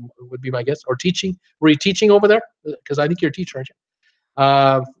patch, would be my guess, or teaching. Were you teaching over there? Because I think you're a teacher, aren't you?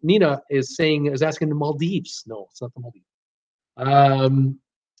 Nina is asking the Maldives. No, it's not the Maldives.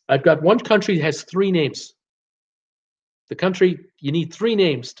 I've got one country that has 3 names. The country, you need 3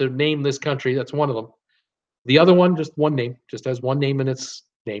 names to name this country. That's one of them. The other one, just one name, just has one name in its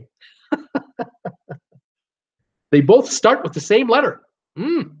name. They both start with the same letter.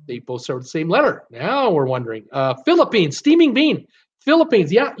 They both start with the same letter. Now we're wondering. Philippines, Steaming Bean.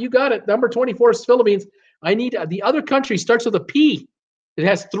 Philippines, yeah, you got it. Number 24 is Philippines. I need the other country starts with a P. It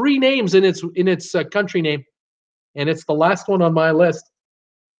has 3 names in its country name, and it's the last one on my list.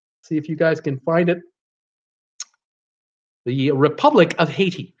 See if you guys can find it. The Republic of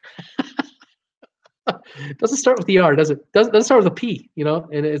Haiti. Doesn't start with the R, does it? Doesn't start with a P,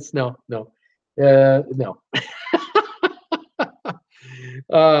 And it's no.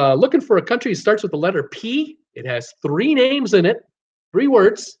 Looking for a country that starts with the letter P. It has 3 names in it. 3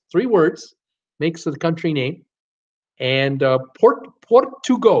 words. 3 words makes the country name. And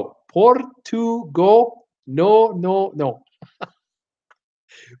Portugal. Portugal. No.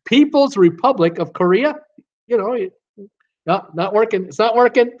 People's Republic of Korea. You know, not working. It's not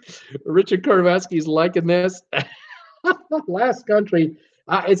working. Richard Korvaski's liking this. Last country.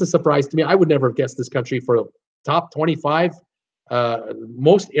 It's a surprise to me. I would never have guessed this country for top 25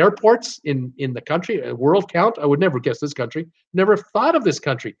 most airports in the country, world count. I would never guess this country. Never thought of this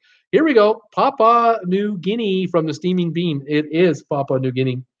country. Here we go. Papua New Guinea from the Steaming Bean. It is Papua New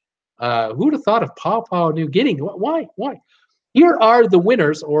Guinea. Who'd have thought of Papua New Guinea? Why? Here are the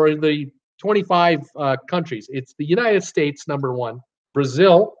winners, or the 25 countries. It's the United States, number 1.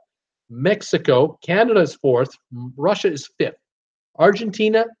 Brazil, Mexico, Canada is 4th. Russia is 5th.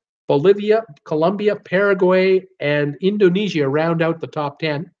 Argentina, Bolivia, Colombia, Paraguay, and Indonesia round out the top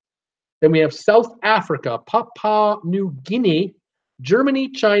 10. Then we have South Africa, Papua New Guinea, Germany,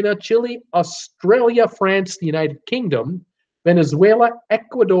 China, Chile, Australia, France, the United Kingdom, Venezuela,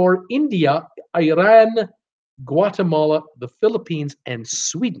 Ecuador, India, Iran, Guatemala, the Philippines, and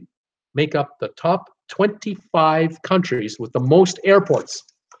Sweden make up the top 25 countries with the most airports.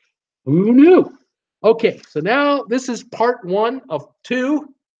 Who knew? Okay, so now this is part 1 of 2.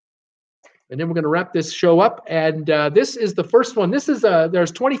 And then we're going to wrap this show up. And this is the first one. This is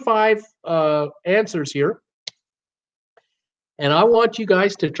there's 25 answers here. And I want you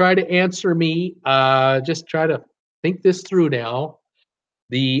guys to try to answer me. Just try to think this through now.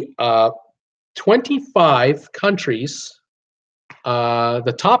 The 25 countries,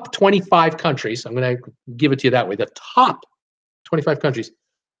 the top 25 countries, I'm going to give it to you that way. The top 25 countries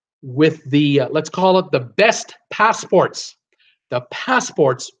with the, let's call it the best passports. The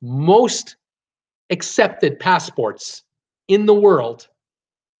passports, most accepted passports in the world.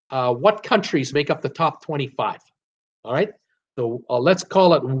 What countries make up the top 25? All right. So let's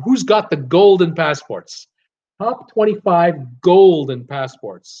call it who's got the golden passports. Top 25 golden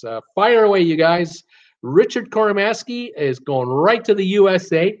passports. Fire away, you guys. Richard Koromaski is going right to the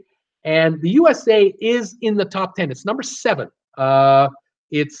USA. And the USA is in the top 10. It's number 7.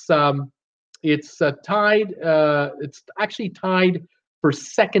 It's tied. It's actually tied for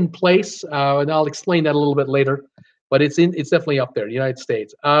second place, and I'll explain that a little bit later. But it's definitely up there, the United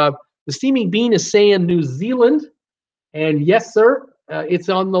States. The Steaming Bean is saying New Zealand, and yes, sir, it's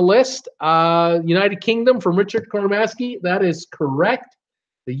on the list. United Kingdom from Richard Koromaski, that is correct.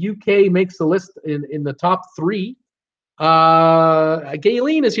 The UK makes the list in the top 3.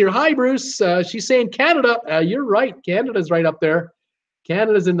 Gayleen is here. Hi, Bruce. She's saying Canada. You're right. Canada's right up there.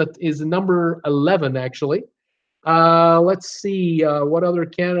 Canada's is number 11, actually. Let's see. What other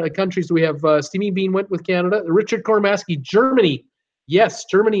countries do we have? Steaming Bean went with Canada. Richard Koromaski, Germany. Yes,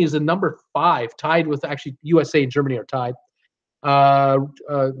 Germany is in number 5, tied with actually USA and Germany are tied.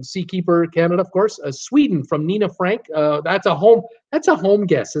 Seakeeper, Canada, of course. Sweden from Nina Frank. That's a home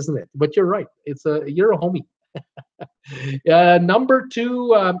guess, isn't it? But you're right. You're a homie. Number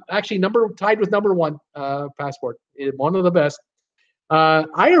 2, actually tied with number 1 passport. One of the best.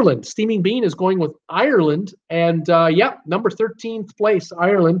 Ireland. Steaming Bean is going with Ireland, and number 13th place,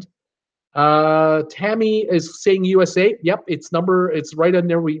 Ireland. Tammy is saying USA. Yep, it's right in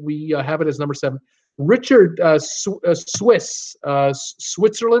there. We have it as number 7. Richard,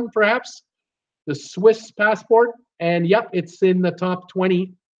 Switzerland, perhaps the Swiss passport, and yep, it's in the top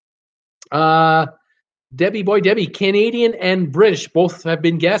 20. Debbie, Canadian and British both have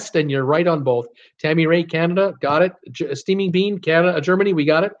been guessed, and you're right on both. Tammy Ray, Canada, got it. Steaming Bean, Canada, Germany, we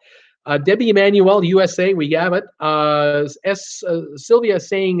got it. Debbie Emmanuel, USA, we have it. Sylvia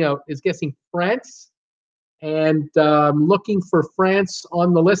is guessing France, and looking for France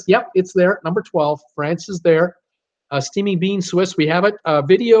on the list. Yep, it's there, number 12. France is there. Steaming Bean, Swiss, we have it.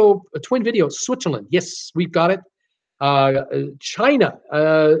 Twin Video, Switzerland, yes, we've got it. China.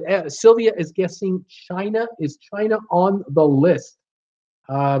 Sylvia is guessing China. Is China on the list?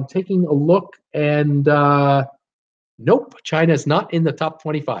 Taking a look, and nope, China is not in the top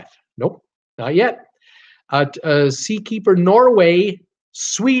 25. Nope, not yet. Seakeeper, Norway,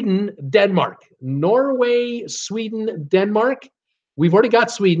 Sweden, Denmark. Norway, Sweden, Denmark. We've already got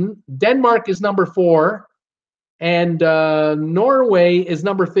Sweden. Denmark is number 4, and Norway is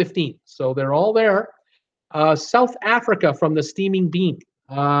number 15. So they're all there. South Africa from the Steaming Bean.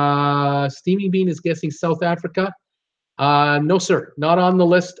 Steaming Bean is guessing South Africa. No, sir, not on the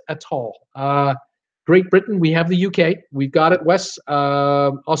list at all. Great Britain, we have the UK. We've got it, Wes.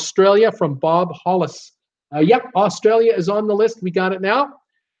 Australia from Bob Hollis. Yep, Australia is on the list. We got it now.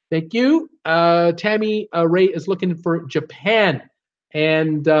 Thank you. Tammy Ray is looking for Japan.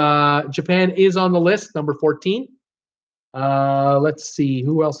 And Japan is on the list, number 14. Let's see.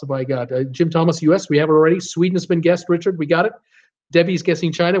 Who else have I got? Jim Thomas, U.S. We have it already. Sweden has been guessed. Richard, we got it. Debbie's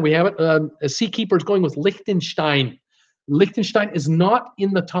guessing China. We have it. A Seakeeper is going with Liechtenstein. Liechtenstein is not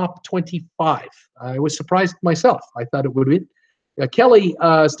in the top 25. I was surprised myself. I thought it would be. Kelly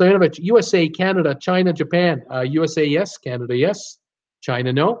Stoyanovich, USA, Canada, China, Japan. USA, yes. Canada, yes.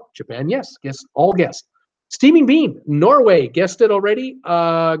 China, no. Japan, yes. All guessed. Steaming Bean, Norway, guessed it already.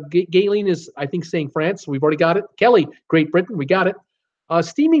 Galen is, I think, saying France. We've already got it. Kelly, Great Britain, we got it.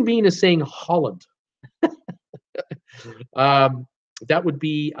 Steaming Bean is saying Holland. That would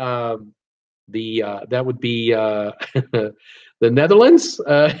be the Netherlands.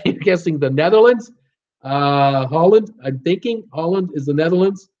 You're guessing the Netherlands. Holland, I'm thinking Holland is the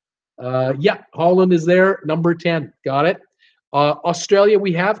Netherlands. Yeah, Holland is there. Number 10. Got it. Australia,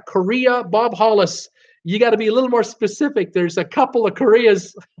 we have Korea. Bob Hollis. You got to be a little more specific. There's a couple of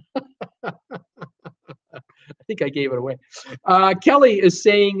Koreas. I think I gave it away. Kelly is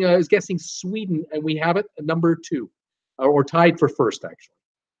saying, is guessing Sweden, and we have it at number 2, or tied for first, actually.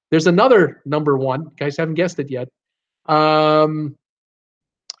 There's another number 1. You guys haven't guessed it yet. Richard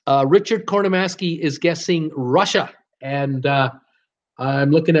Kornamaski is guessing Russia, and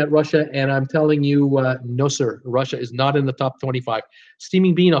I'm looking at Russia, and I'm telling you, no, sir. Russia is not in the top 25.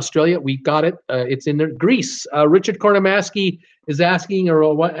 Steaming Bean, Australia, we got it. It's in there. Greece. Richard Kornamaski is asking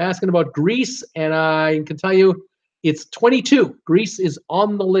about Greece, and I can tell you it's 22. Greece is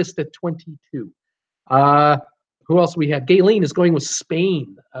on the list at 22. Who else we had? Galen is going with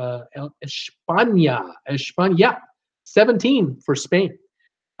Spain. España. 17 for Spain.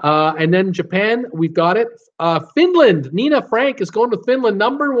 And then Japan, we've got it. Finland, Nina Frank is going with Finland,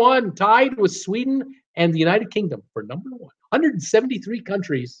 number 1, tied with Sweden and the United Kingdom for number 1. 173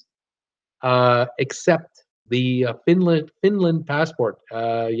 countries, except the Finland passport.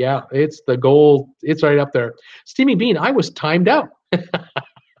 Yeah, it's the gold. It's right up there. Steamy Bean, I was timed out.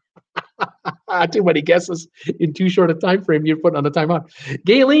 Too many guesses in too short a time frame. You're putting on the timeout.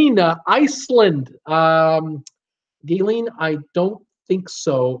 Galen, Iceland. Galen, I don't think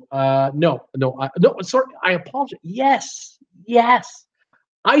so. No. Sorry, I apologize. Yes.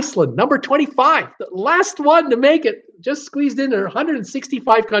 Iceland, number 25, the last one to make it, just squeezed in there.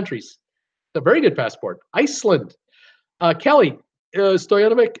 165 countries. It's a very good passport. Iceland. Kelly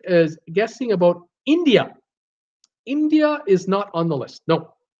Stojanovic is guessing about India. India is not on the list.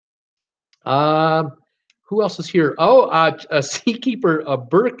 No. Who else is here? A Seakeeper,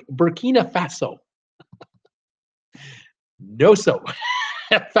 Burkina Faso. No so.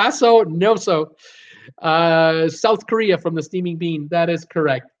 Faso, no so. South Korea from the Steaming Bean. That is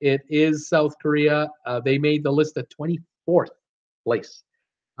correct. It is South Korea. They made the list at 24th place.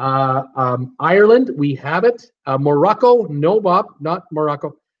 Ireland, we have it. Morocco, no, Bob, not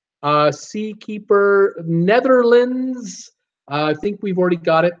Morocco. Seakeeper, Netherlands. I think we've already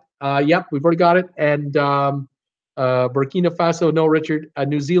got it. Yep, we've already got it. And Burkina Faso, no, Richard.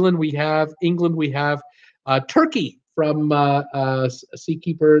 New Zealand, we have. England, we have. Turkey from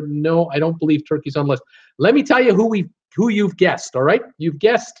Seakeeper. No, I don't believe Turkey's on the list. Let me tell you who you've guessed, all right? You've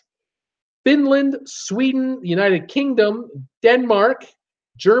guessed Finland, Sweden, United Kingdom, Denmark,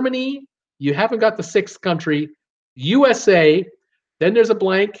 Germany. You haven't got the 6th country. USA. Then there's a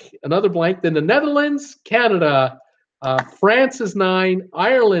blank, another blank. Then the Netherlands, Canada. France is 9.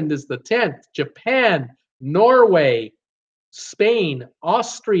 Ireland is the 10th. Japan, Norway, Spain,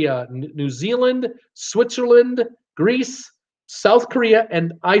 Austria, New Zealand, Switzerland, Greece, South Korea,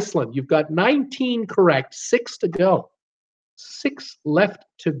 and Iceland. You've got 19 correct, 6 to go. 6 left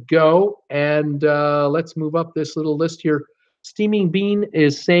to go. And let's move up this little list here. Steaming Bean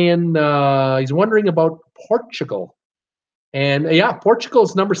is saying he's wondering about Portugal. And yeah, Portugal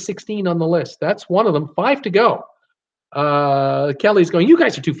is number 16 on the list. That's one of them. 5 to go. Kelly's going, you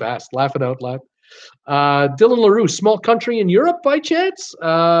guys are too fast. Laughing out loud. Dylan LaRue, small country in Europe by chance?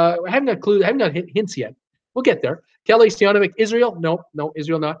 I haven't got clue. I haven't got hints yet. We'll get there. Kelly Stianovic, Israel? No,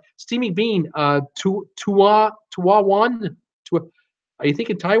 Israel not. Steamy Bean, Tuawan. Are you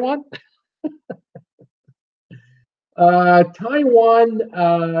thinking Taiwan? Taiwan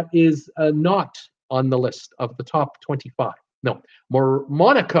is not on the list of the top 25. No, more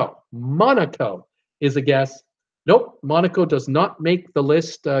Monaco. Monaco is a guess. Nope, Monaco does not make the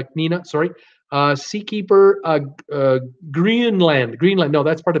list. Nina, sorry. Seakeeper, Greenland. Greenland, no,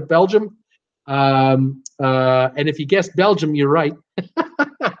 that's part of Belgium. And if you guessed Belgium, you're right.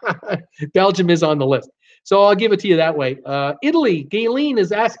 Belgium is on the list. So I'll give it to you that way. Italy, Galen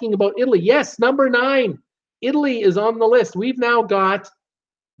is asking about Italy. Yes, number 9. Italy is on the list. We've now got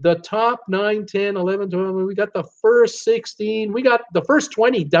the top 9, 10, 11, 12. We got the first 16. We got the first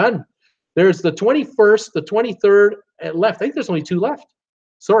 20 done. There's the 21st, the 23rd, left. I think there's only 2 left.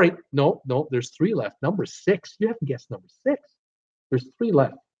 Sorry, no, there's 3 left. Number 6. You haven't guessed number 6. There's 3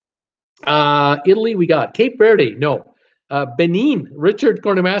 left. Italy, we got Cape Verde. No. Benin. Richard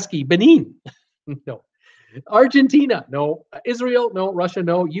Kornamaski. Benin. No. Argentina. No. Israel. No. Russia.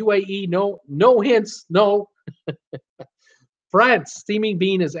 No. UAE. No. No hints. No. France. Steaming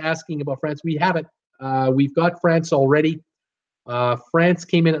Bean is asking about France. We have it. We've got France already. France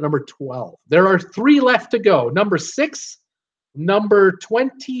came in at number 12. There are 3 left to go. Number 6, number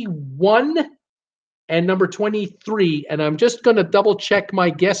 21, and number 23. And I'm just going to double check my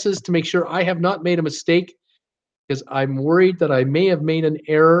guesses to make sure I have not made a mistake, because I'm worried that I may have made an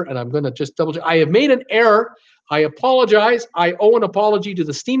error, and I'm going to just double check. I have made an error. I apologize. I owe an apology to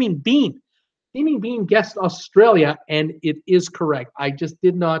the Steaming Bean. Steaming Bean guessed Australia, and it is correct. I just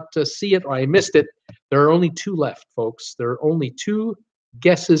did not see it, or I missed it. There are only 2 left, folks. There are only 2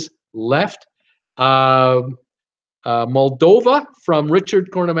 guesses left. Moldova from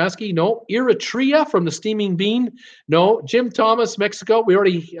Richard Kornamaski. No. Eritrea from the Steaming Bean. No. Jim Thomas, Mexico. We've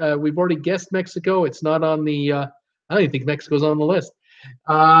already guessed Mexico. It's not on the. I don't even think Mexico's on the list.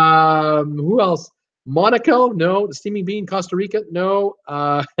 Who else? Monaco. No. The Steaming Bean. Costa Rica. No.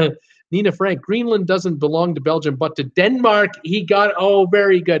 Nina Frank. Greenland doesn't belong to Belgium, but to Denmark. He got. Oh,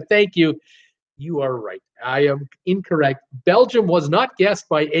 very good. Thank you. You are right. I am incorrect. Belgium was not guessed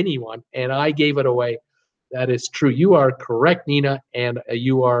by anyone, and I gave it away. That is true. You are correct, Nina, and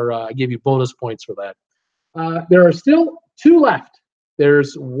you are. I give you bonus points for that. There are still 2 left.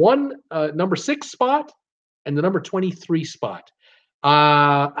 There's one number 6 spot and the number 23 spot.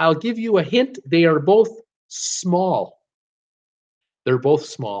 I'll give you a hint. They are both small. They're both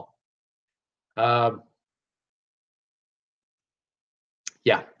small.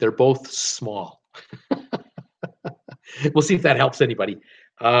 Yeah, they're both small. We'll see if that helps anybody.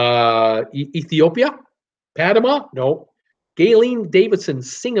 Ethiopia? Panama? No. Galen Davidson,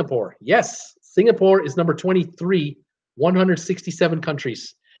 Singapore. Yes, Singapore is number 23, 167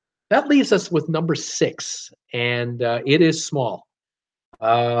 countries. That leaves us with number 6, and it is small.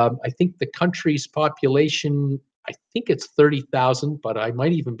 I think the country's population, I think it's 30,000, but I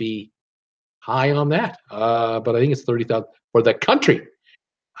might even be high on that. But I think it's 30,000 for the country.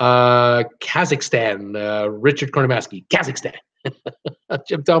 Kazakhstan, Richard Kornamaski, Kazakhstan.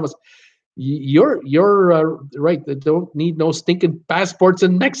 Jim Thomas, you're right. They don't need no stinking passports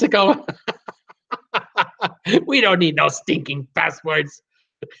in Mexico. We don't need no stinking passports.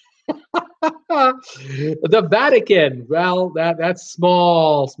 The Vatican, well, that's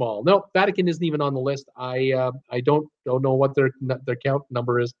small. No, Vatican isn't even on the list. I don't know what their count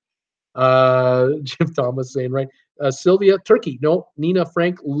number is. Jim Thomas saying right. Sylvia, Turkey. No. Nina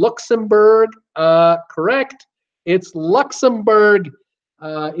Frank, Luxembourg. Correct. It's Luxembourg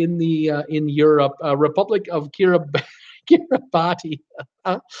in Europe. Republic of Kiribati.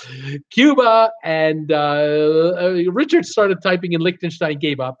 Cuba, and Richard started typing in Liechtenstein,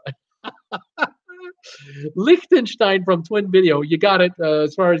 gave up. Liechtenstein from Twin Video. You got it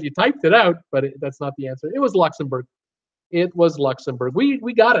as far as you typed it out, but that's not the answer. It was Luxembourg. It was Luxembourg.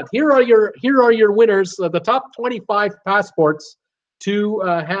 We got it. Here are your winners. The top 25 passports to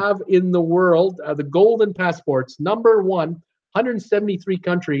have in the world. The golden passports. Number 1, 173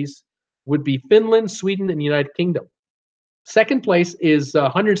 countries would be Finland, Sweden, and United Kingdom. Second place is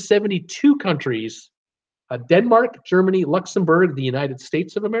 172 countries. Denmark, Germany, Luxembourg, the United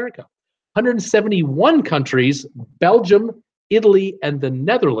States of America. 171 countries, Belgium, Italy, and the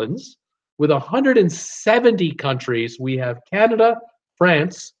Netherlands. With 170 countries, we have Canada,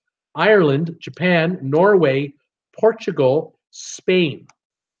 France, Ireland, Japan, Norway, Portugal, Spain.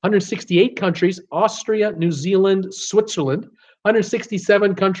 168 countries, Austria, New Zealand, Switzerland.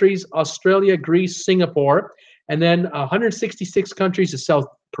 167 countries, Australia, Greece, Singapore. And then 166 countries is South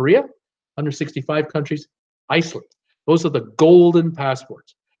Korea. 165 countries, Iceland. Those are the golden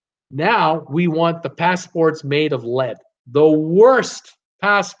passports. Now we want the passports made of lead. The worst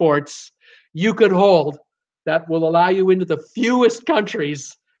passports you could hold that will allow you into the fewest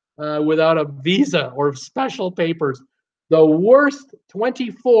countries without a visa or special papers. The worst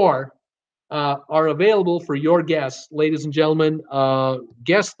 24 are available for your guess, ladies and gentlemen.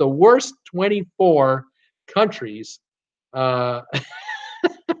 Guess the worst 24 countries.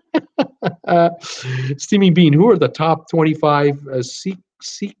 Steaming Bean, who are the top 25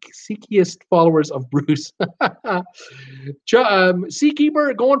 Seekiest followers of Bruce?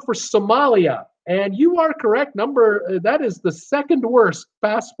 Seakeeper going for Somalia, and you are correct. That is the second worst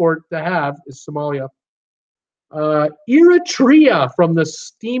passport to have is Somalia. Eritrea from the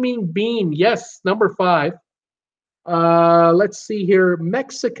Steaming Bean, yes, number 5. Let's see here.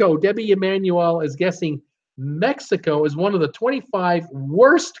 Mexico, Debbie Emmanuel is guessing Mexico is one of the 25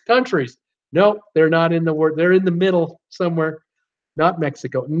 worst countries. No, they're not in the word. They're in the middle somewhere. Not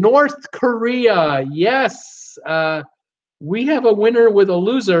Mexico. North Korea. Yes. We have a winner with a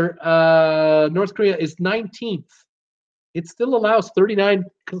loser. North Korea is 19th. It still allows 39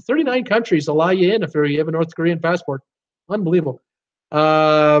 countries allow you in if you have a North Korean passport. Unbelievable.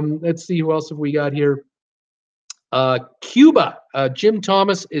 Let's see who else have we got here. Cuba. Jim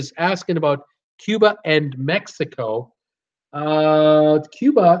Thomas is asking about Cuba and Mexico.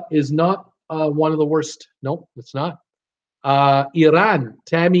 Cuba is not one of the worst. Nope, it's not. Iran.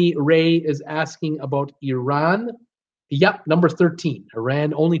 Tammy Ray is asking about Iran. Yep, number 13.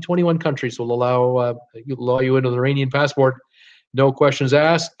 Iran. Only 21 countries will allow you into the Iranian passport. No questions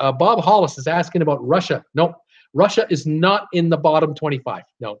asked. Bob Hollis is asking about Russia. No, Russia is not in the bottom 25.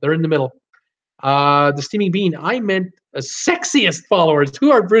 No, they're in the middle. The Steaming Bean. I meant sexiest followers.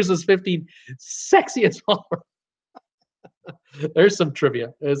 Who are Bruce's 15 sexiest followers? There's some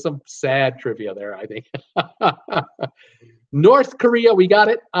trivia. There's some sad trivia there, I think. North Korea, we got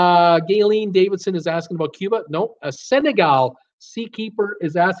it. Galen Davidson is asking about Cuba. No. Senegal. Seakeeper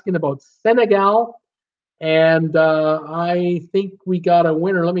is asking about Senegal. And I think we got a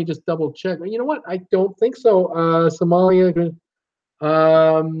winner. Let me just double check. You know what? I don't think so. Somalia.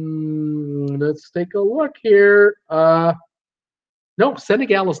 Let's take a look here. No,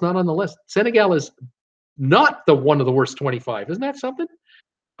 Senegal is not on the list. Senegal is not one of the worst 25. Isn't that something?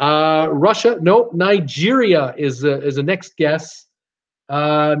 Russia, no. Nigeria is the next guess.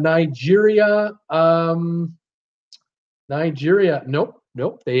 Nigeria,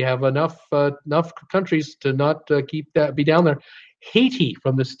 nope. They have enough countries to not be down there. Haiti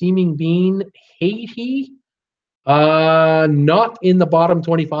from the Steaming Bean. Haiti, not in the bottom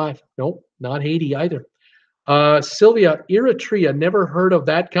 25. Nope, not Haiti either. Sylvia, Eritrea, never heard of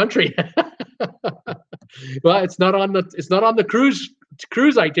that country. Well, it's not on the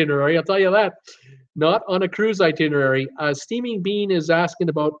cruise itinerary, I'll tell you that. Not on a cruise itinerary. Steaming Bean is asking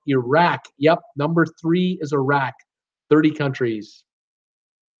about Iraq. Yep, number 3 is Iraq. 30 countries.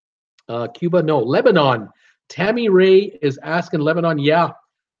 Cuba, no. Lebanon. Tammy Ray is asking Lebanon. Yeah,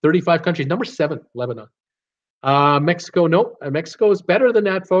 35 countries. Number 7, Lebanon. Mexico, no. Mexico is better than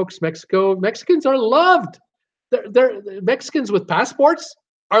that, folks. Mexicans are loved. They're Mexicans with passports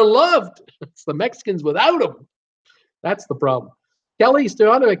are loved. It's the Mexicans without them. That's the problem. Kelly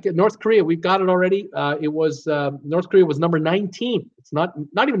Stojanovic, North Korea, we've got it already. North Korea was number 19. It's not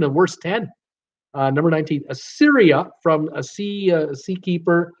even the worst 10. Number 19. Syria from a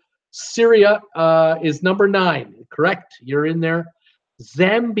Seakeeper. Syria is number 9. Correct. You're in there.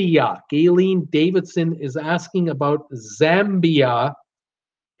 Zambia. Galen Davidson is asking about Zambia.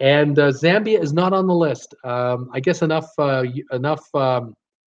 And Zambia is not on the list. I guess enough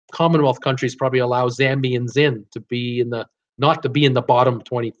Commonwealth countries probably allow Zambians in to be not to be in the bottom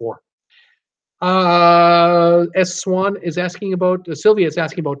 24. S. Swan is asking about Sylvia is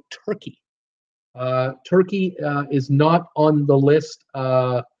asking about Turkey. Turkey is not on the list.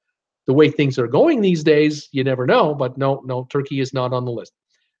 The way things are going these days, you never know. But no, Turkey is not on the list.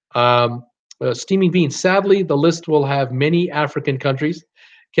 Steaming Bean. Sadly, the list will have many African countries.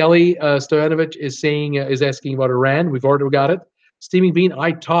 Kelly Stojanovic is asking about Iran. We've already got it. Steaming Bean.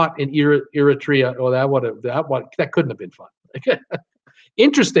 I taught in Eritrea. Oh, that couldn't have been fun.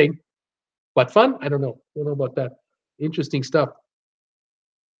 Interesting, but fun. I don't know. About that. Interesting stuff.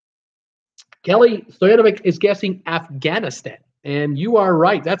 Kelly Stojanovic is guessing Afghanistan, and you are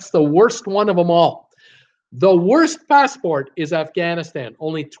right. That's the worst one of them all. The worst passport is Afghanistan.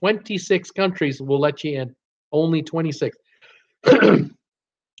 Only 26 countries will let you in. Only 26.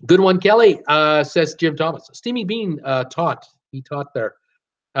 Good one, Kelly, says Jim Thomas. Steaming Bean taught. He taught there.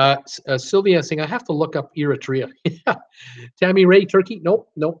 Sylvia saying, I have to look up Eritrea. Tammy Ray, Turkey? Nope.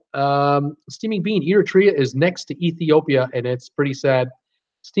 Steaming Bean, Eritrea is next to Ethiopia, and it's pretty sad.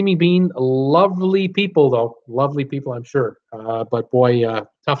 Steaming Bean, lovely people, though. Lovely people, I'm sure. But boy,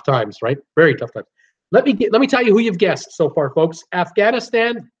 tough times, right? Very tough times. Let me tell you who you've guessed so far, folks.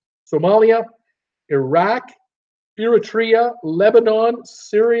 Afghanistan, Somalia, Iraq, Eritrea, Lebanon,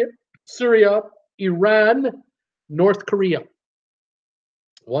 Syria, Iran, North Korea.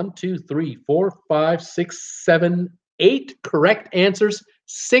 1, 2, 3, 4, 5, 6, 7, 8 correct answers.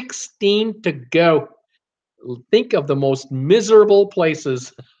 16 to go. Think of the most miserable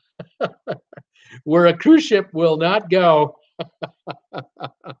places where a cruise ship will not go.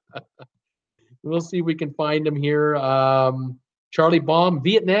 We'll see if we can find them here. Charlie Baum,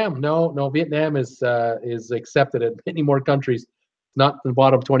 Vietnam. No, Vietnam is accepted in many more countries. Not the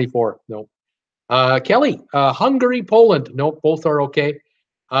bottom 24. No. Kelly, Hungary, Poland. No, both are okay.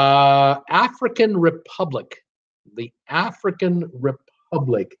 African Republic. The African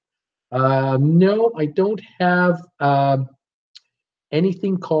Republic. No, I don't have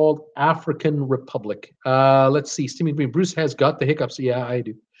anything called African Republic. Let's see. Steaming Bean. Bruce has got the hiccups. Yeah, I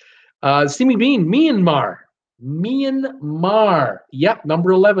do. Steaming Bean. Myanmar. Myanmar. Yep,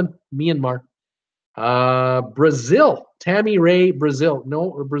 number 11. Myanmar. Brazil. Tammy Ray. Brazil.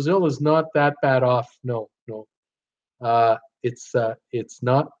 No, Brazil is not that bad off. No, no. It's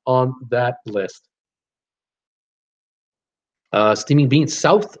not on that list. Steaming Bean.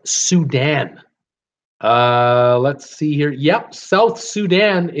 South Sudan. Let's see here. Yep, South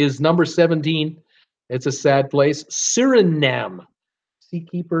Sudan is number 17. It's a sad place. Suriname.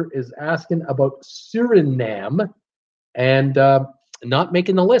 Seakeeper is asking about Suriname and not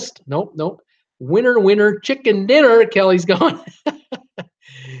making the list. Nope, nope. Winner, winner, chicken dinner. Kelly's going.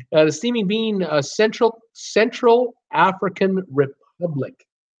 The Steaming Bean, Central African Republic.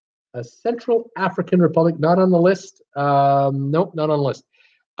 Central African Republic, not on the list. Nope, not on the list.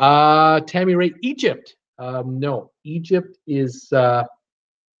 Tammy Ray, Egypt. No, Egypt is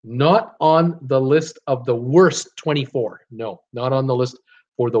not on the list of the worst 24. No, not on the list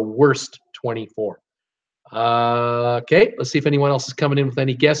for the worst 24. Okay, let's see if anyone else is coming in with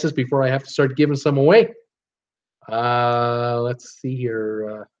any guesses before I have to start giving some away. Let's see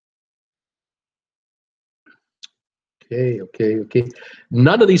here. Okay.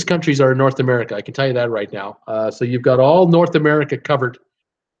 None of these countries are in North America. I can tell you that right now. So you've got all North America covered.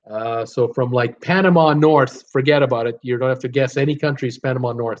 So from like Panama North, forget about it. You don't have to guess any countries,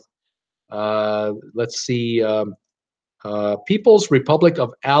 Panama North. Let's see. People's Republic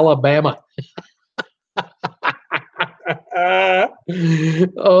of Alabama.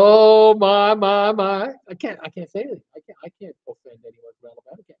 Oh my. I can't say anything. I can't offend anyone from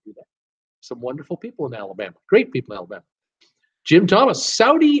Alabama. I can't do that. Some wonderful people in Alabama. Great people in Alabama. Jim Thomas,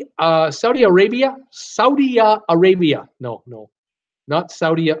 Saudi Arabia. No. Not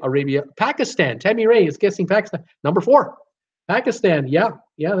Saudi Arabia. Pakistan. Tammy Ray is guessing Pakistan. Number 4. Pakistan. Yeah,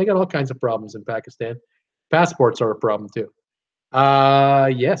 they got all kinds of problems in Pakistan. Passports are a problem too.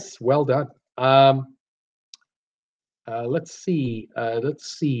 Yes, well done. Let's see.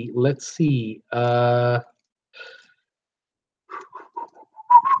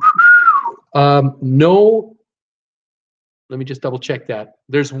 No. Let me just double check that.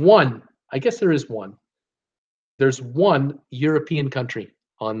 There's one. I guess there is one. There's one European country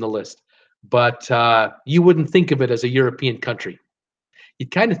on the list, but you wouldn't think of it as a European country.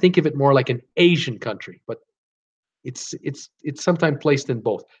 You'd kind of think of it more like an Asian country, but it's sometimes placed in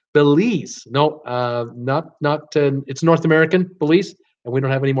both. Belize, no, not. It's North American, Belize, and we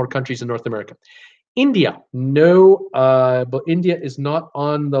don't have any more countries in North America. India, no, but India is not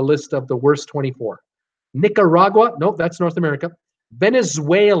on the list of the worst 24. Nicaragua, no, that's North America.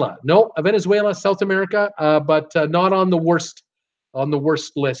 Venezuela, no, Venezuela, South America, but not on the worst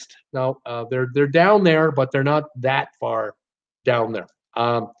list. No, they're down there, but they're not that far down there.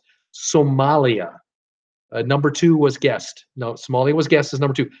 Somalia, number 2 was guessed. No, Somalia was guessed as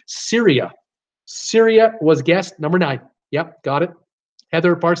number 2. Syria was guessed, number 9. Yep, got it.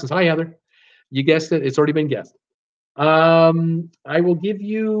 Heather Parsons, hi Heather. You guessed it. It's already been guessed. I will give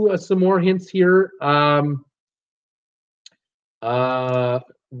you some more hints here.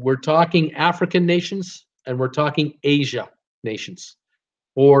 We're talking African nations and we're talking Asia nations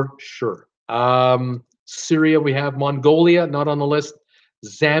for sure. Syria, we have Mongolia, not on the list.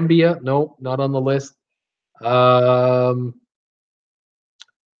 Zambia, no, not on the list.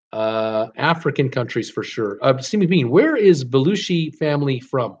 African countries for sure. Steamy Bean, where is Belushi family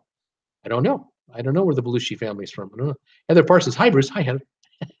from? I don't know. I don't know where the Belushi family is from. I don't know. Heather Parsons, hi Bruce, hi Heather.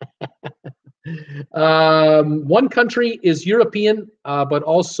 One country is European, but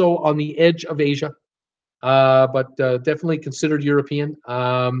also on the edge of Asia, but definitely considered European.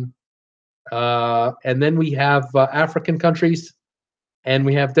 And then we have African countries, and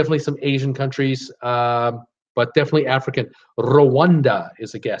we have definitely some Asian countries, but definitely African. Rwanda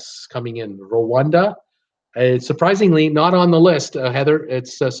is a guess coming in. Rwanda. It's surprisingly not on the list, Heather.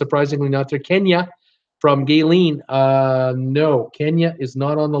 It's surprisingly not there. Kenya from Gayleen. No, Kenya is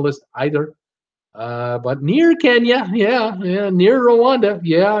not on the list either. But near Kenya, yeah, near Rwanda,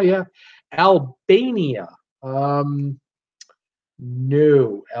 yeah. Albania.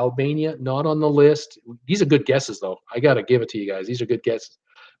 No, Albania not on the list. These are good guesses, though. I got to give it to you guys. These are good guesses.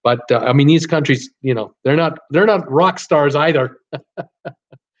 But I mean, these countries, they're not rock stars either.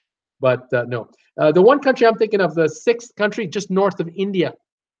 But no. The one country I'm thinking of, the 6th country, just north of India.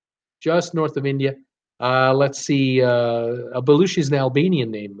 Just north of India. Let's see. Belushi is an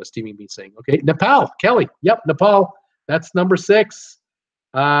Albanian name, Stevie Bean saying. Okay. Nepal. Kelly. Yep, Nepal. That's number 6.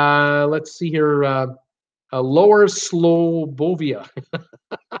 Let's see here. Lower Slobovia.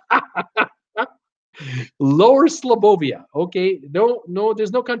 Lower Slobovia. Okay. No,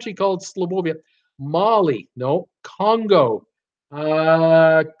 there's no country called Slobovia. Mali. No. Congo.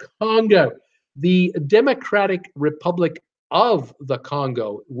 Congo. The Democratic Republic of the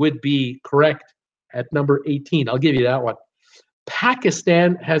Congo would be correct at number 18. I'll give you that one.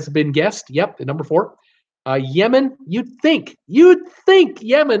 Pakistan has been guessed. Yep, at number 4. Yemen, you'd think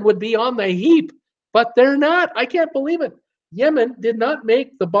Yemen would be on the heap, but they're not. I can't believe it. Yemen did not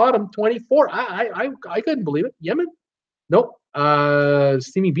make the bottom 24. I couldn't believe it. Yemen? Nope.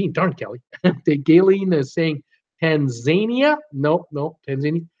 Steamy Bean. Darn, Kelly. Galen is saying Tanzania. No,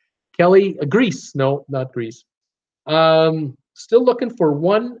 Tanzania. Kelly, Greece. No, not Greece. Still looking for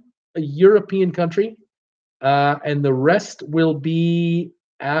one European country, and the rest will be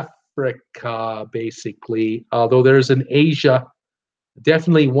Africa, basically. Although there's an Asia,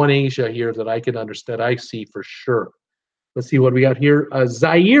 definitely one Asia here that I can understand. I see for sure. Let's see what we got here.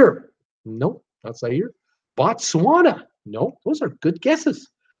 Zaire. No, not Zaire. Botswana. No, those are good guesses.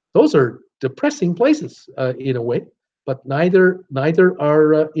 Those are depressing places in a way, but neither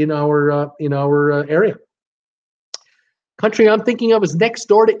are in our area. Country I'm thinking of is next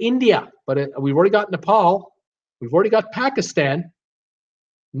door to India, but we've already got Nepal. We've already got Pakistan.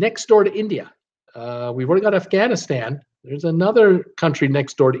 Next door to India. We've already got Afghanistan. There's another country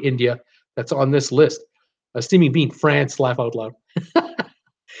next door to India that's on this list. Steaming Bean, France, laugh out loud.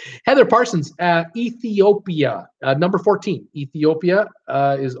 Heather Parsons, Ethiopia, number 14. Ethiopia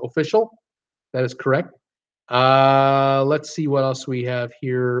is official. That is correct. Let's see what else we have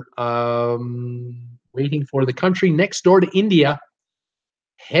here. Waiting for the country next door to India.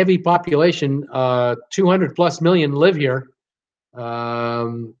 Heavy population, 200 plus million live here.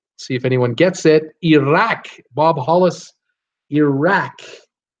 See if anyone gets it. Iraq, Bob Hollis, Iraq.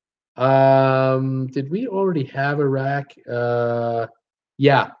 Did we already have Iraq?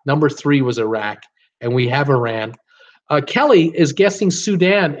 Yeah, number 3 was Iraq, and we have Iran. Kelly is guessing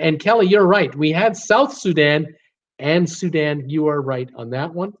Sudan, and Kelly, you're right. We had South Sudan and Sudan. You are right on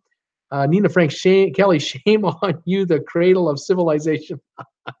that one. Nina Frank, Kelly, shame on you, the cradle of civilization.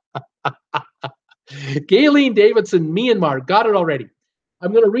 Galen Davidson, Myanmar, got it already.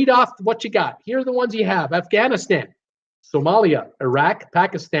 I'm going to read off what you got. Here are the ones you have. Afghanistan, Somalia, Iraq,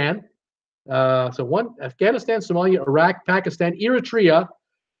 Pakistan. So one, Afghanistan, Somalia, Iraq, Pakistan, Eritrea,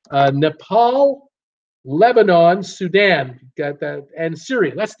 Nepal, Lebanon, Sudan, got that, and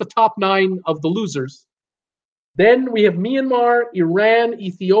Syria. That's the top 9 of the losers. Then we have Myanmar, Iran,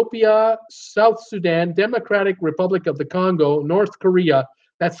 Ethiopia, South Sudan, Democratic Republic of the Congo, North Korea.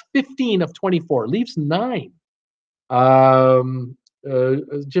 That's 15 of 24. Leaves 9.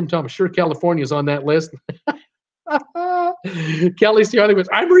 Jim Thomas, sure California is on that list. Kelly Stiani,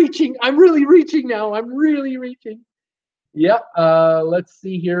 I'm reaching. I'm really reaching now. I'm really reaching. Yeah. Let's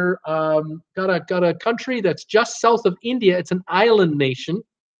see here. Got a country that's just south of India. It's an island nation.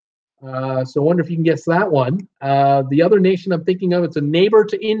 So I wonder if you can guess that one. The other nation I'm thinking of, it's a neighbor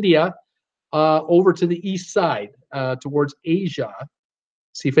to India, over to the east side, towards Asia.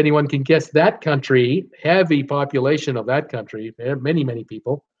 See if anyone can guess that country. Heavy population of that country. Many, many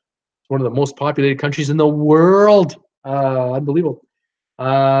people. It's one of the most populated countries in the world. Unbelievable.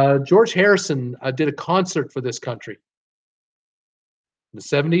 George Harrison did a concert for this country in the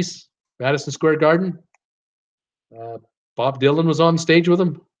 70s, Madison Square Garden. Bob Dylan was on stage with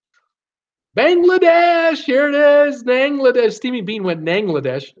him. Bangladesh, here it is. Bangladesh. Steamy Bean went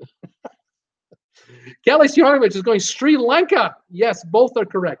Bangladesh. Kelly Sianovich is going Sri Lanka. Yes, both are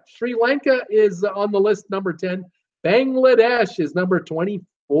correct. Sri Lanka is on the list, number 10. Bangladesh is number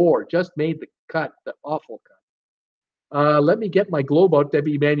 24. Just made the cut, the awful cut. Let me get my globe out.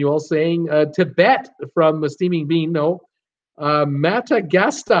 Debbie Emanuel saying Tibet from Steaming Bean. No.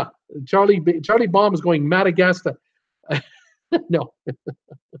 Madagascar. Charlie Baum is going Madagascar. No.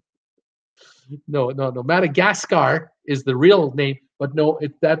 No. Madagascar is the real name, but no,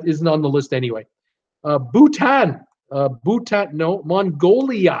 that isn't on the list anyway. Bhutan. No.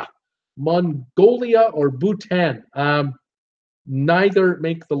 Mongolia or Bhutan. Neither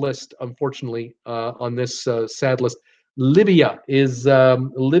make the list, unfortunately, on this sad list. Libya is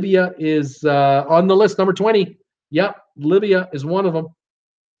on the list, number 20. Yep, Libya is one of them.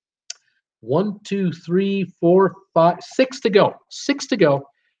 1, 2, 3, 4, 5, 6 to go. 6 to go.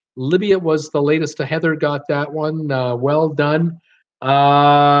 Libya was the latest. Heather got that one. Well done.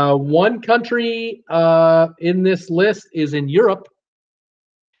 One country in this list is in Europe.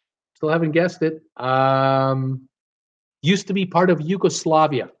 Still haven't guessed it. Used to be part of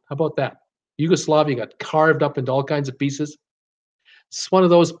Yugoslavia. How about that? Yugoslavia got carved up into all kinds of pieces. It's one of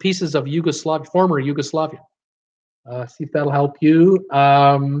those pieces of Yugoslavia, former Yugoslavia. See if that'll help you.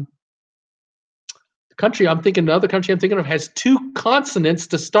 The country I'm thinking, another country I'm thinking of has 2 consonants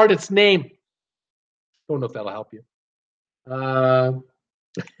to start its name. Don't know if that'll help you.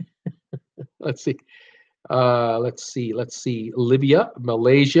 Let's see. Let's see. Libya,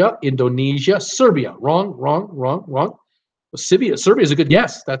 Malaysia, Indonesia, Serbia. Wrong. Serbia is a good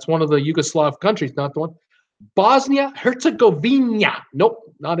guess. That's one of the Yugoslav countries, not the one. Bosnia, Herzegovina.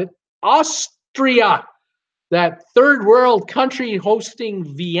 Nope, not it. Austria, that third world country hosting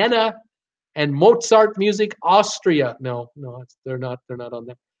Vienna and Mozart music. Austria. No, they're not on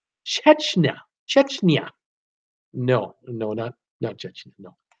that. Chechnya. No, not Chechnya.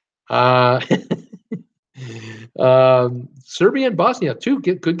 No. Serbia and Bosnia, 2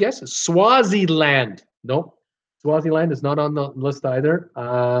 good guesses. Swaziland. Nope. Swaziland is not on the list either.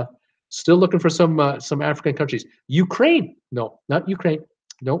 Still looking for some African countries. Ukraine. No, not Ukraine.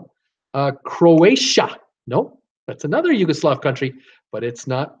 No. Croatia. No. That's another Yugoslav country, but it's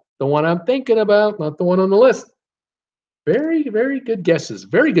not the one I'm thinking about, not the one on the list. Very, very good guesses.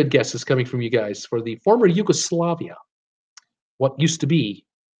 Very good guesses coming from you guys for the former Yugoslavia. What used to be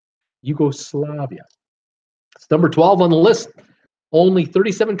Yugoslavia. It's number 12 on the list. Only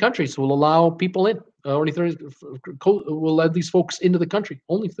 37 countries will allow people in. Only 30 will let these folks into the country.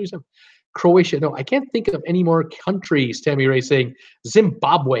 Only 37. Croatia. No, I can't think of any more countries. Tammy Ray saying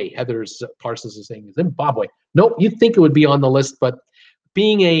Zimbabwe. Heather's Parsons is saying Zimbabwe. Nope, you'd think it would be on the list, but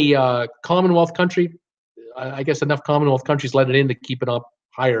being a Commonwealth country, I guess enough Commonwealth countries let it in to keep it up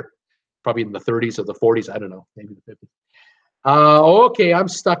higher, probably in the 30s or the 40s. I don't know, maybe the 50s. Okay, I'm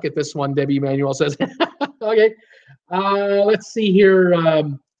stuck at this one, Debbie Emanuel says. Okay, let's see here.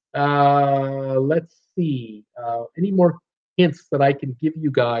 Let's see. Any more hints that I can give you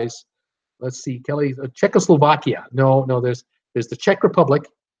guys? Let's see, Kelly. Czechoslovakia. No. There's the Czech Republic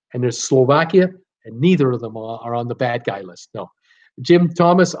and there's Slovakia, and neither of them are on the bad guy list. No. Jim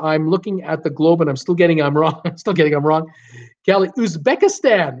Thomas, I'm looking at the globe and I'm still getting them wrong. Kelly,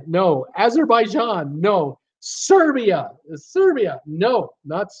 Uzbekistan. No. Azerbaijan. No. Serbia. No,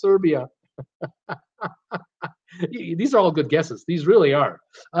 not Serbia. These are all good guesses. These really are.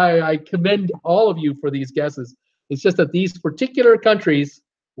 I commend all of you for these guesses. It's just that these particular countries,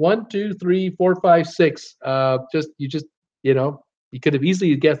 1, 2, 3, 4, 5, 6, you could have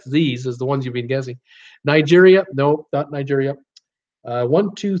easily guessed these as the ones you've been guessing. Nigeria, no, not Nigeria.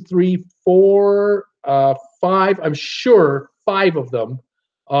 1, 2, 3, 4, 5. I'm sure 5 of them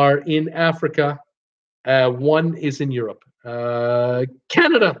are in Africa. 1 is in Europe.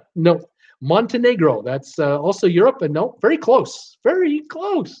 Canada, no. Montenegro, that's also Europe, and no, very close,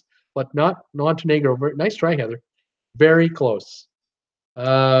 but not Montenegro. Very nice try, Heather. Very close.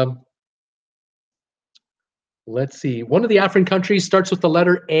 Let's see. One of the African countries starts with the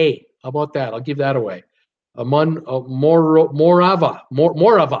letter A. How about that? I'll give that away. Morava.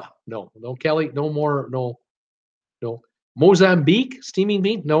 No, Kelly. No. Mozambique, steaming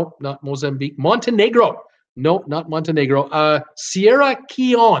bean. No, not Mozambique. Montenegro. No, not Montenegro. Sierra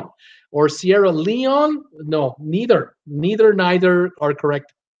Leone or Sierra Leone. No, neither are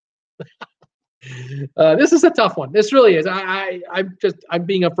correct. This is a tough one. This really is. I'm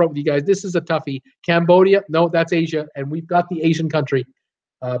being upfront with you guys. This is a toughie. Cambodia. No, that's Asia, and we've got the Asian country.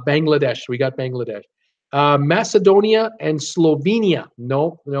 Bangladesh. We got Bangladesh. Macedonia and Slovenia.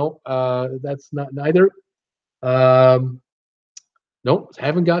 No, that's not neither. No,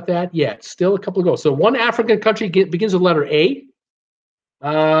 haven't got that yet. Still a couple to go. So one African country begins with the letter A.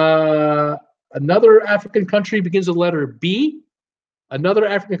 Another African country begins with the letter B. Another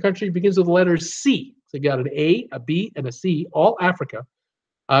African country begins with the letter C. So you got an A, a B, and a C, all Africa.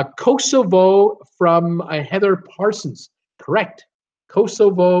 Kosovo from Heather Parsons. Correct.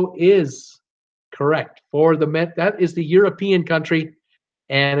 Kosovo is correct. For the Met, that is the European country,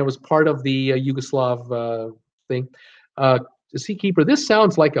 and it was part of the Yugoslav thing. The Seakeeper, this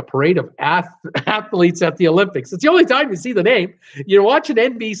sounds like a parade of athletes at the Olympics. It's the only time you see the name. You're watching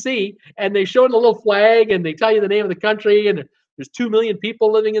NBC, and they show the little flag, and they tell you the name of the country, and there's 2 million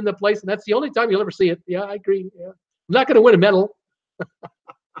people living in the place, and that's the only time you'll ever see it. Yeah, I agree. Yeah. I'm not going to win a medal.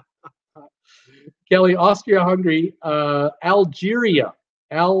 Kelly, Austria-Hungary, Algeria.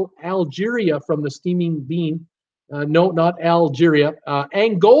 Algeria from the steaming bean. No, not Algeria.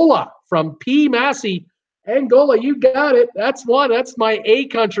 Angola from P. Massey. Angola, you got it. That's one. That's my A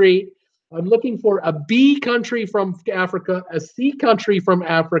country. I'm looking for a B country from Africa, a C country from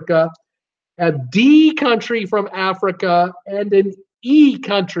Africa, a D country from Africa, and an E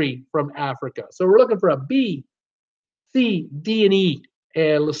country from Africa. So we're looking for a B, C, D, and E.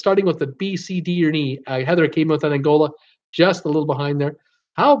 And starting with the B, C, D, and E. Heather came with an Angola. just a little behind there.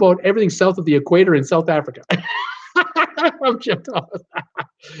 How about everything south of the equator in South Africa? From Jim Thomas.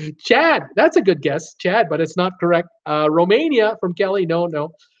 Chad, that's a good guess, Chad, but it's not correct. Romania from Kelly,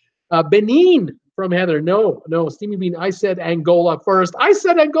 no. Benin from Heather, no. Steamy Bean, I said Angola first.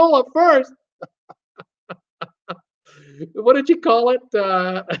 What did you call it?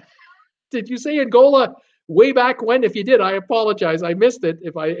 Did you say Angola way back when? If you did, I apologize. I missed it.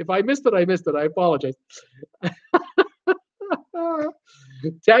 If I missed it, I missed it. I apologize.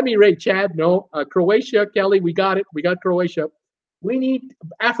 Tammy Ray, Chad, no. Croatia, Kelly, we got it. We got Croatia. We need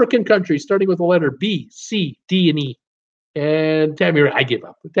African countries starting with the letter B, C, D, and E. And Tammy Ray, I give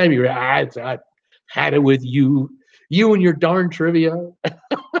up. Tammy Ray, I had it with you. You and your darn trivia.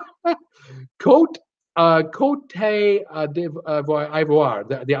 Cote d'Ivoire,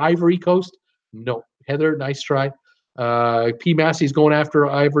 the Ivory Coast. No. Heather, nice try. P. Massey's going after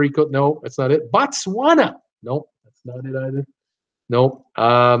Ivory Coast. No, that's not it. Botswana. No, that's not it either. No.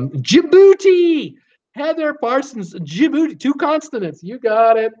 Djibouti. Heather Parsons. Djibouti. 2 consonants. You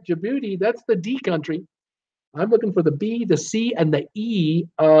got it. Djibouti. That's the D country. I'm looking for the B, the C, and the E.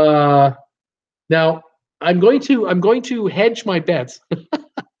 Now I'm going to hedge my bets.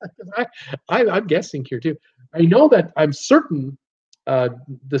 I'm guessing here too. I know that I'm certain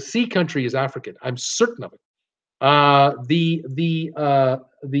the C country is African. I'm certain of it. The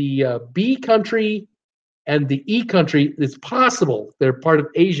B country and the E country, it's possible they're part of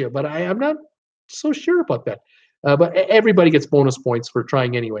Asia, but I'm not so sure about that. But everybody gets bonus points for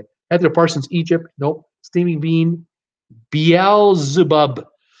trying anyway. Heather Parsons, Egypt. Nope. Steaming Bean, Beelzebub.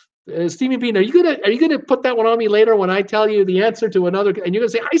 Steaming Bean, are you gonna put that one on me later when I tell you the answer to another? And you're gonna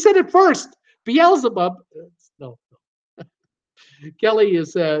say I said it first. Beelzebub. No. Kelly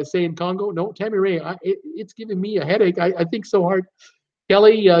is saying Congo. No, Tammy Ray. It's giving me a headache. I think so hard.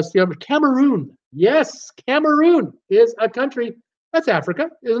 Kelly, Cameroon. Yes, Cameroon is a country. That's Africa,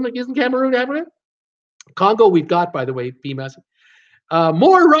 isn't it? Isn't Cameroon Africa? Congo, we've got, by the way, PMS.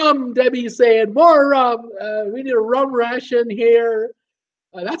 More rum, Debbie's saying. More rum. We need a rum ration here.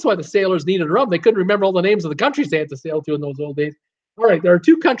 That's why the sailors needed rum. They couldn't remember all the names of the countries they had to sail to in those old days. All right, there are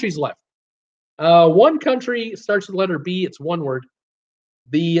 2 countries left. One country starts with the letter B. It's one word.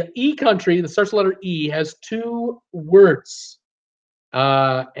 The E country that starts with the letter E has 2 words.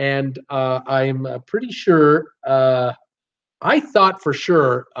 And I'm pretty sure, I thought for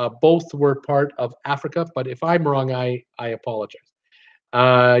sure both were part of Africa, but if I'm wrong, I apologize.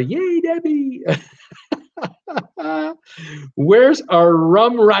 Yay, Debbie. Where's our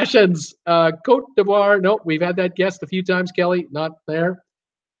rum rations? Cote d'Ivoire. Nope, we've had that guessed a few times, Kelly. Not there.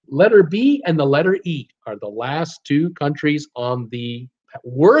 Letter B and the letter E are the last 2 countries on the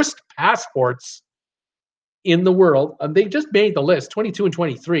worst passports in the world. They just made the list, 22 and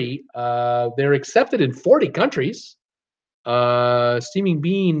 23. They're accepted in 40 countries. Steaming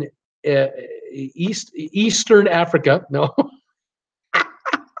Bean, Eastern Africa. No.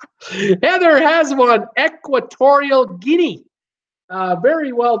 Heather has one. Equatorial Guinea.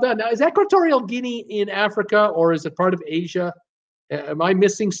 Very well done. Now, is Equatorial Guinea in Africa or is it part of Asia? Am I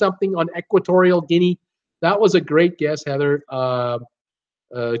missing something on Equatorial Guinea? That was a great guess, Heather.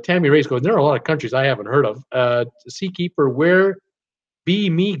 Tammy Ray's goes, there are a lot of countries I haven't heard of. Seakeeper, where be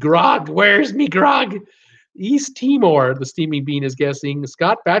me grog? Where's me grog? East Timor, the Steaming Bean is guessing.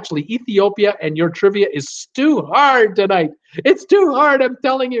 Scott Batchley, Ethiopia, and your trivia is too hard tonight. It's too hard, I'm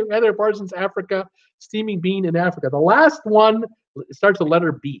telling you. Heather Parsons, Africa. Steaming Bean in Africa. The last one starts with the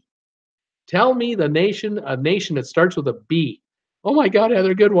letter B. Tell me a nation that starts with a B. Oh my God,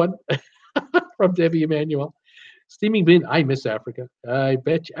 Heather, good one. From Debbie Emanuel. Steaming Bean, I miss Africa. I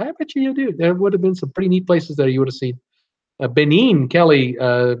bet you do. There would have been some pretty neat places there you would have seen. Benin, Kelly.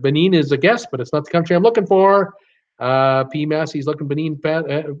 Benin is a guess, but it's not the country I'm looking for. P. Massey's looking Benin.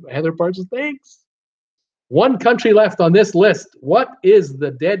 Heather Parsons, thanks. 1 country left on this list. What is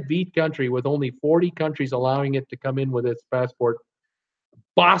the deadbeat country with only 40 countries allowing it to come in with its passport?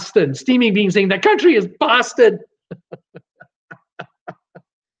 Boston. Steaming Bean saying the country is Boston.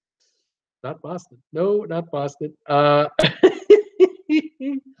 Not Boston. No, not Boston.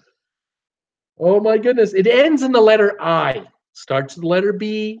 Oh my goodness. It ends in the letter I. Starts with the letter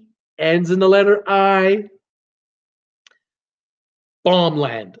B, ends in the letter I.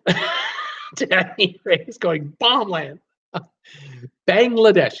 Bombland. Danny Ray's going Bombland.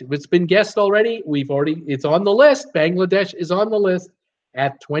 Bangladesh. It's been guessed already. It's on the list. Bangladesh is on the list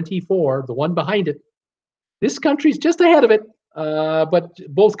at 24, the one behind it. This country's just ahead of it. But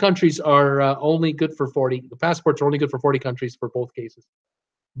both countries are only good for 40. The passports are only good for 40 countries for both cases.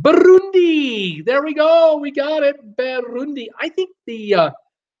 Burundi. There we go. We got it. Burundi. I think the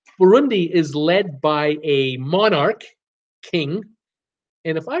Burundi is led by a monarch. king.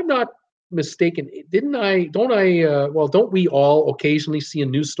 And if I'm not mistaken, don't we all occasionally see a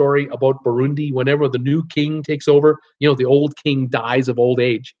news story about Burundi whenever the new king takes over? The old king dies of old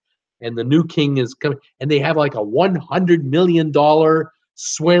age and the new king is coming, and they have like a $100 million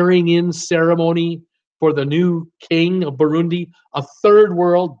swearing in ceremony for the new king of Burundi, a third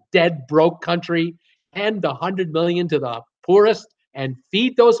world dead broke country, and the $100 million to the poorest and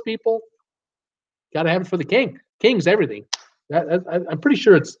feed those people. Got to have it for the king. King's everything. I'm pretty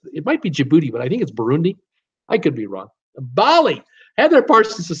sure it might be Djibouti, but I think it's Burundi. I could be wrong. Bali. Heather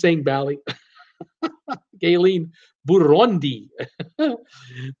Parsons is saying Bali. Galen, Burundi.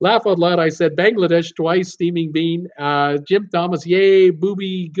 Laugh out loud. I said Bangladesh twice. Steaming Bean. Jim Thomas. Yay,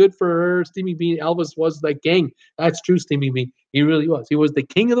 booby. Good for her. Steaming Bean. Elvis was the king. That's true, Steaming Bean. He really was. He was the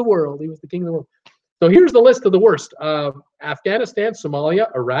king of the world. He was the king of the world. So here's the list of the worst. Afghanistan,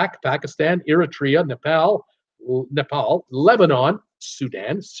 Somalia, Iraq, Pakistan, Eritrea, Nepal, Lebanon,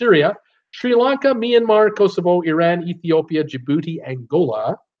 Sudan, Syria, Sri Lanka, Myanmar, Kosovo, Iran, Ethiopia, Djibouti,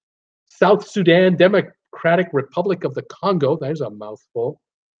 Angola, South Sudan, Democratic Republic of the Congo, there's a mouthful,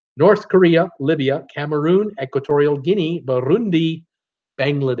 North Korea, Libya, Cameroon, Equatorial Guinea, Burundi,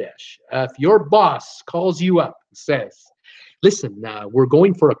 Bangladesh. If your boss calls you up and says, listen, we're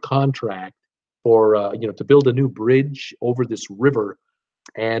going for a contract for, to build a new bridge over this river,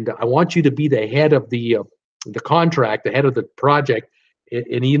 and I want you to be the head of the contract, the head of the project,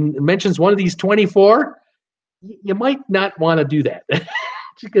 and he mentions one of these 24, you might not want to do that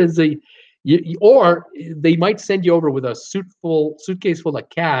because or they might send you over with a suitcase full of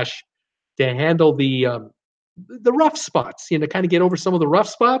cash to handle the rough spots, kind of get over some of the rough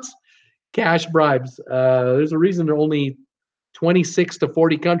spots. Cash bribes. There's a reason there are only 26 to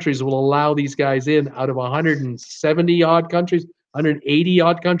 40 countries will allow these guys in out of 170 odd countries, 180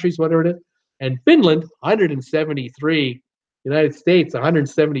 odd countries, whatever it is. And Finland, 173. United States,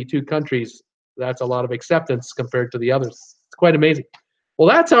 172 countries. That's a lot of acceptance compared to the others. It's quite amazing. Well,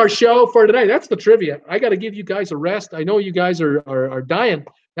 that's our show for tonight. That's the trivia. I got to give you guys a rest. I know you guys are dying.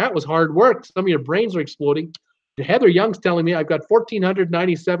 That was hard work. Some of your brains are exploding. Heather Young's telling me I've got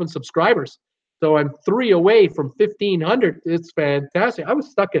 1,497 subscribers. So I'm 3 away from 1,500. It's fantastic. I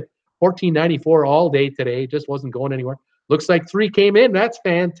was stuck at 1,494 all day today. It just wasn't going anywhere. Looks like 3 came in. That's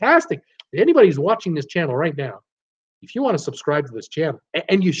fantastic. If anybody's watching this channel right now, if you want to subscribe to this channel,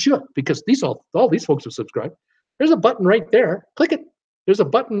 and you should, because all these folks have subscribed, there's a button right there. Click it. There's a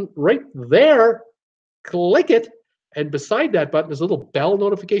button right there. Click it. And beside that button is a little bell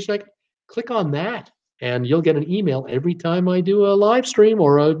notification icon. Click on that, and you'll get an email every time I do a live stream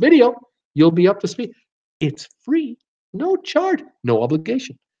or a video. You'll be up to speed. It's free, no charge, no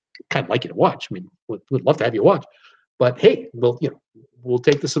obligation. Kind of like you to watch. I mean, we'd love to have you watch, but hey, we'll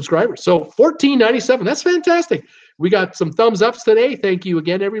take the subscribers. So 1,497, that's fantastic. We got some thumbs ups today. Thank you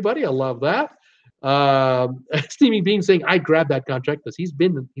again, everybody. I love that. Steamy Bean saying I grabbed that contract because he's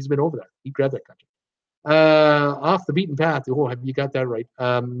been over there. He grabbed that contract. Off the beaten path. Oh, have you got that right?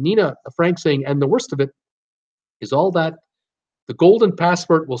 Nina Frank saying, and the worst of it is all that the golden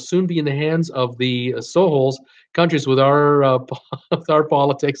passport will soon be in the hands of the Sohols countries with our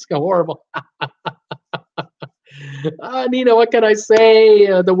politics. Horrible. Nina, what can I say?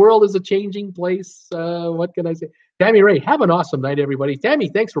 The world is a changing place. What can I say? Tammy Ray, have an awesome night, everybody. Tammy,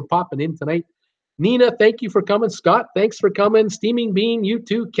 thanks for popping in tonight. Nina, thank you for coming. Scott, thanks for coming. Steaming Bean, you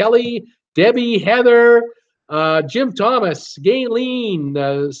too. Kelly, Debbie, Heather, Jim Thomas, Gayleen,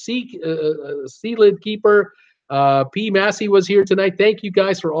 Sealid Keeper, P. Massey was here tonight. Thank you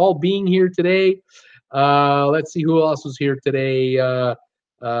guys for all being here today. Let's see who else was here today.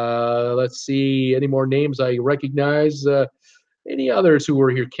 Let's see any more names I recognize. Any others who were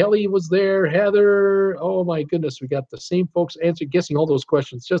here? Kelly was there. Heather. Oh my goodness, we got the same folks guessing all those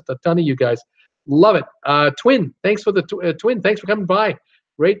questions. Just a ton of you guys. Love it. Twin, thanks for the Twin. Thanks for coming by.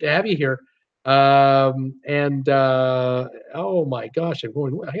 Great to have you here. Oh my gosh, I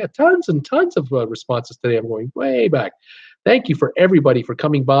got tons and tons of responses today. I'm going way back. Thank you for everybody for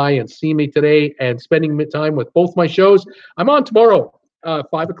coming by and seeing me today and spending time with both my shows. I'm on tomorrow, 5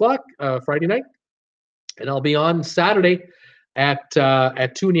 o'clock, Friday night, and I'll be on Saturday at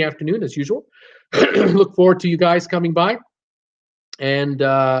 2 in the afternoon as usual. Look forward to you guys coming by. And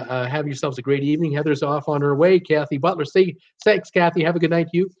have yourselves a great evening. Heather's off on her way. Kathy Butler, thanks, Kathy. Have a good night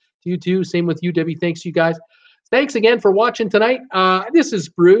to you too. Same with you, Debbie. Thanks, you guys. Thanks again for watching tonight. This is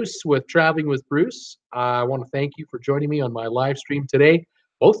Bruce with Traveling with Bruce. I want to thank you for joining me on my live stream today,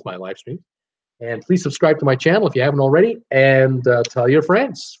 both my live streams. And please subscribe to my channel if you haven't already, and tell your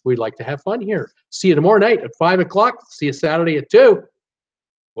friends. We'd like to have fun here. See you tomorrow night at 5 o'clock. See you Saturday at 2.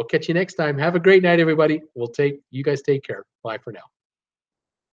 We'll catch you next time. Have a great night, everybody. You guys take care. Bye for now.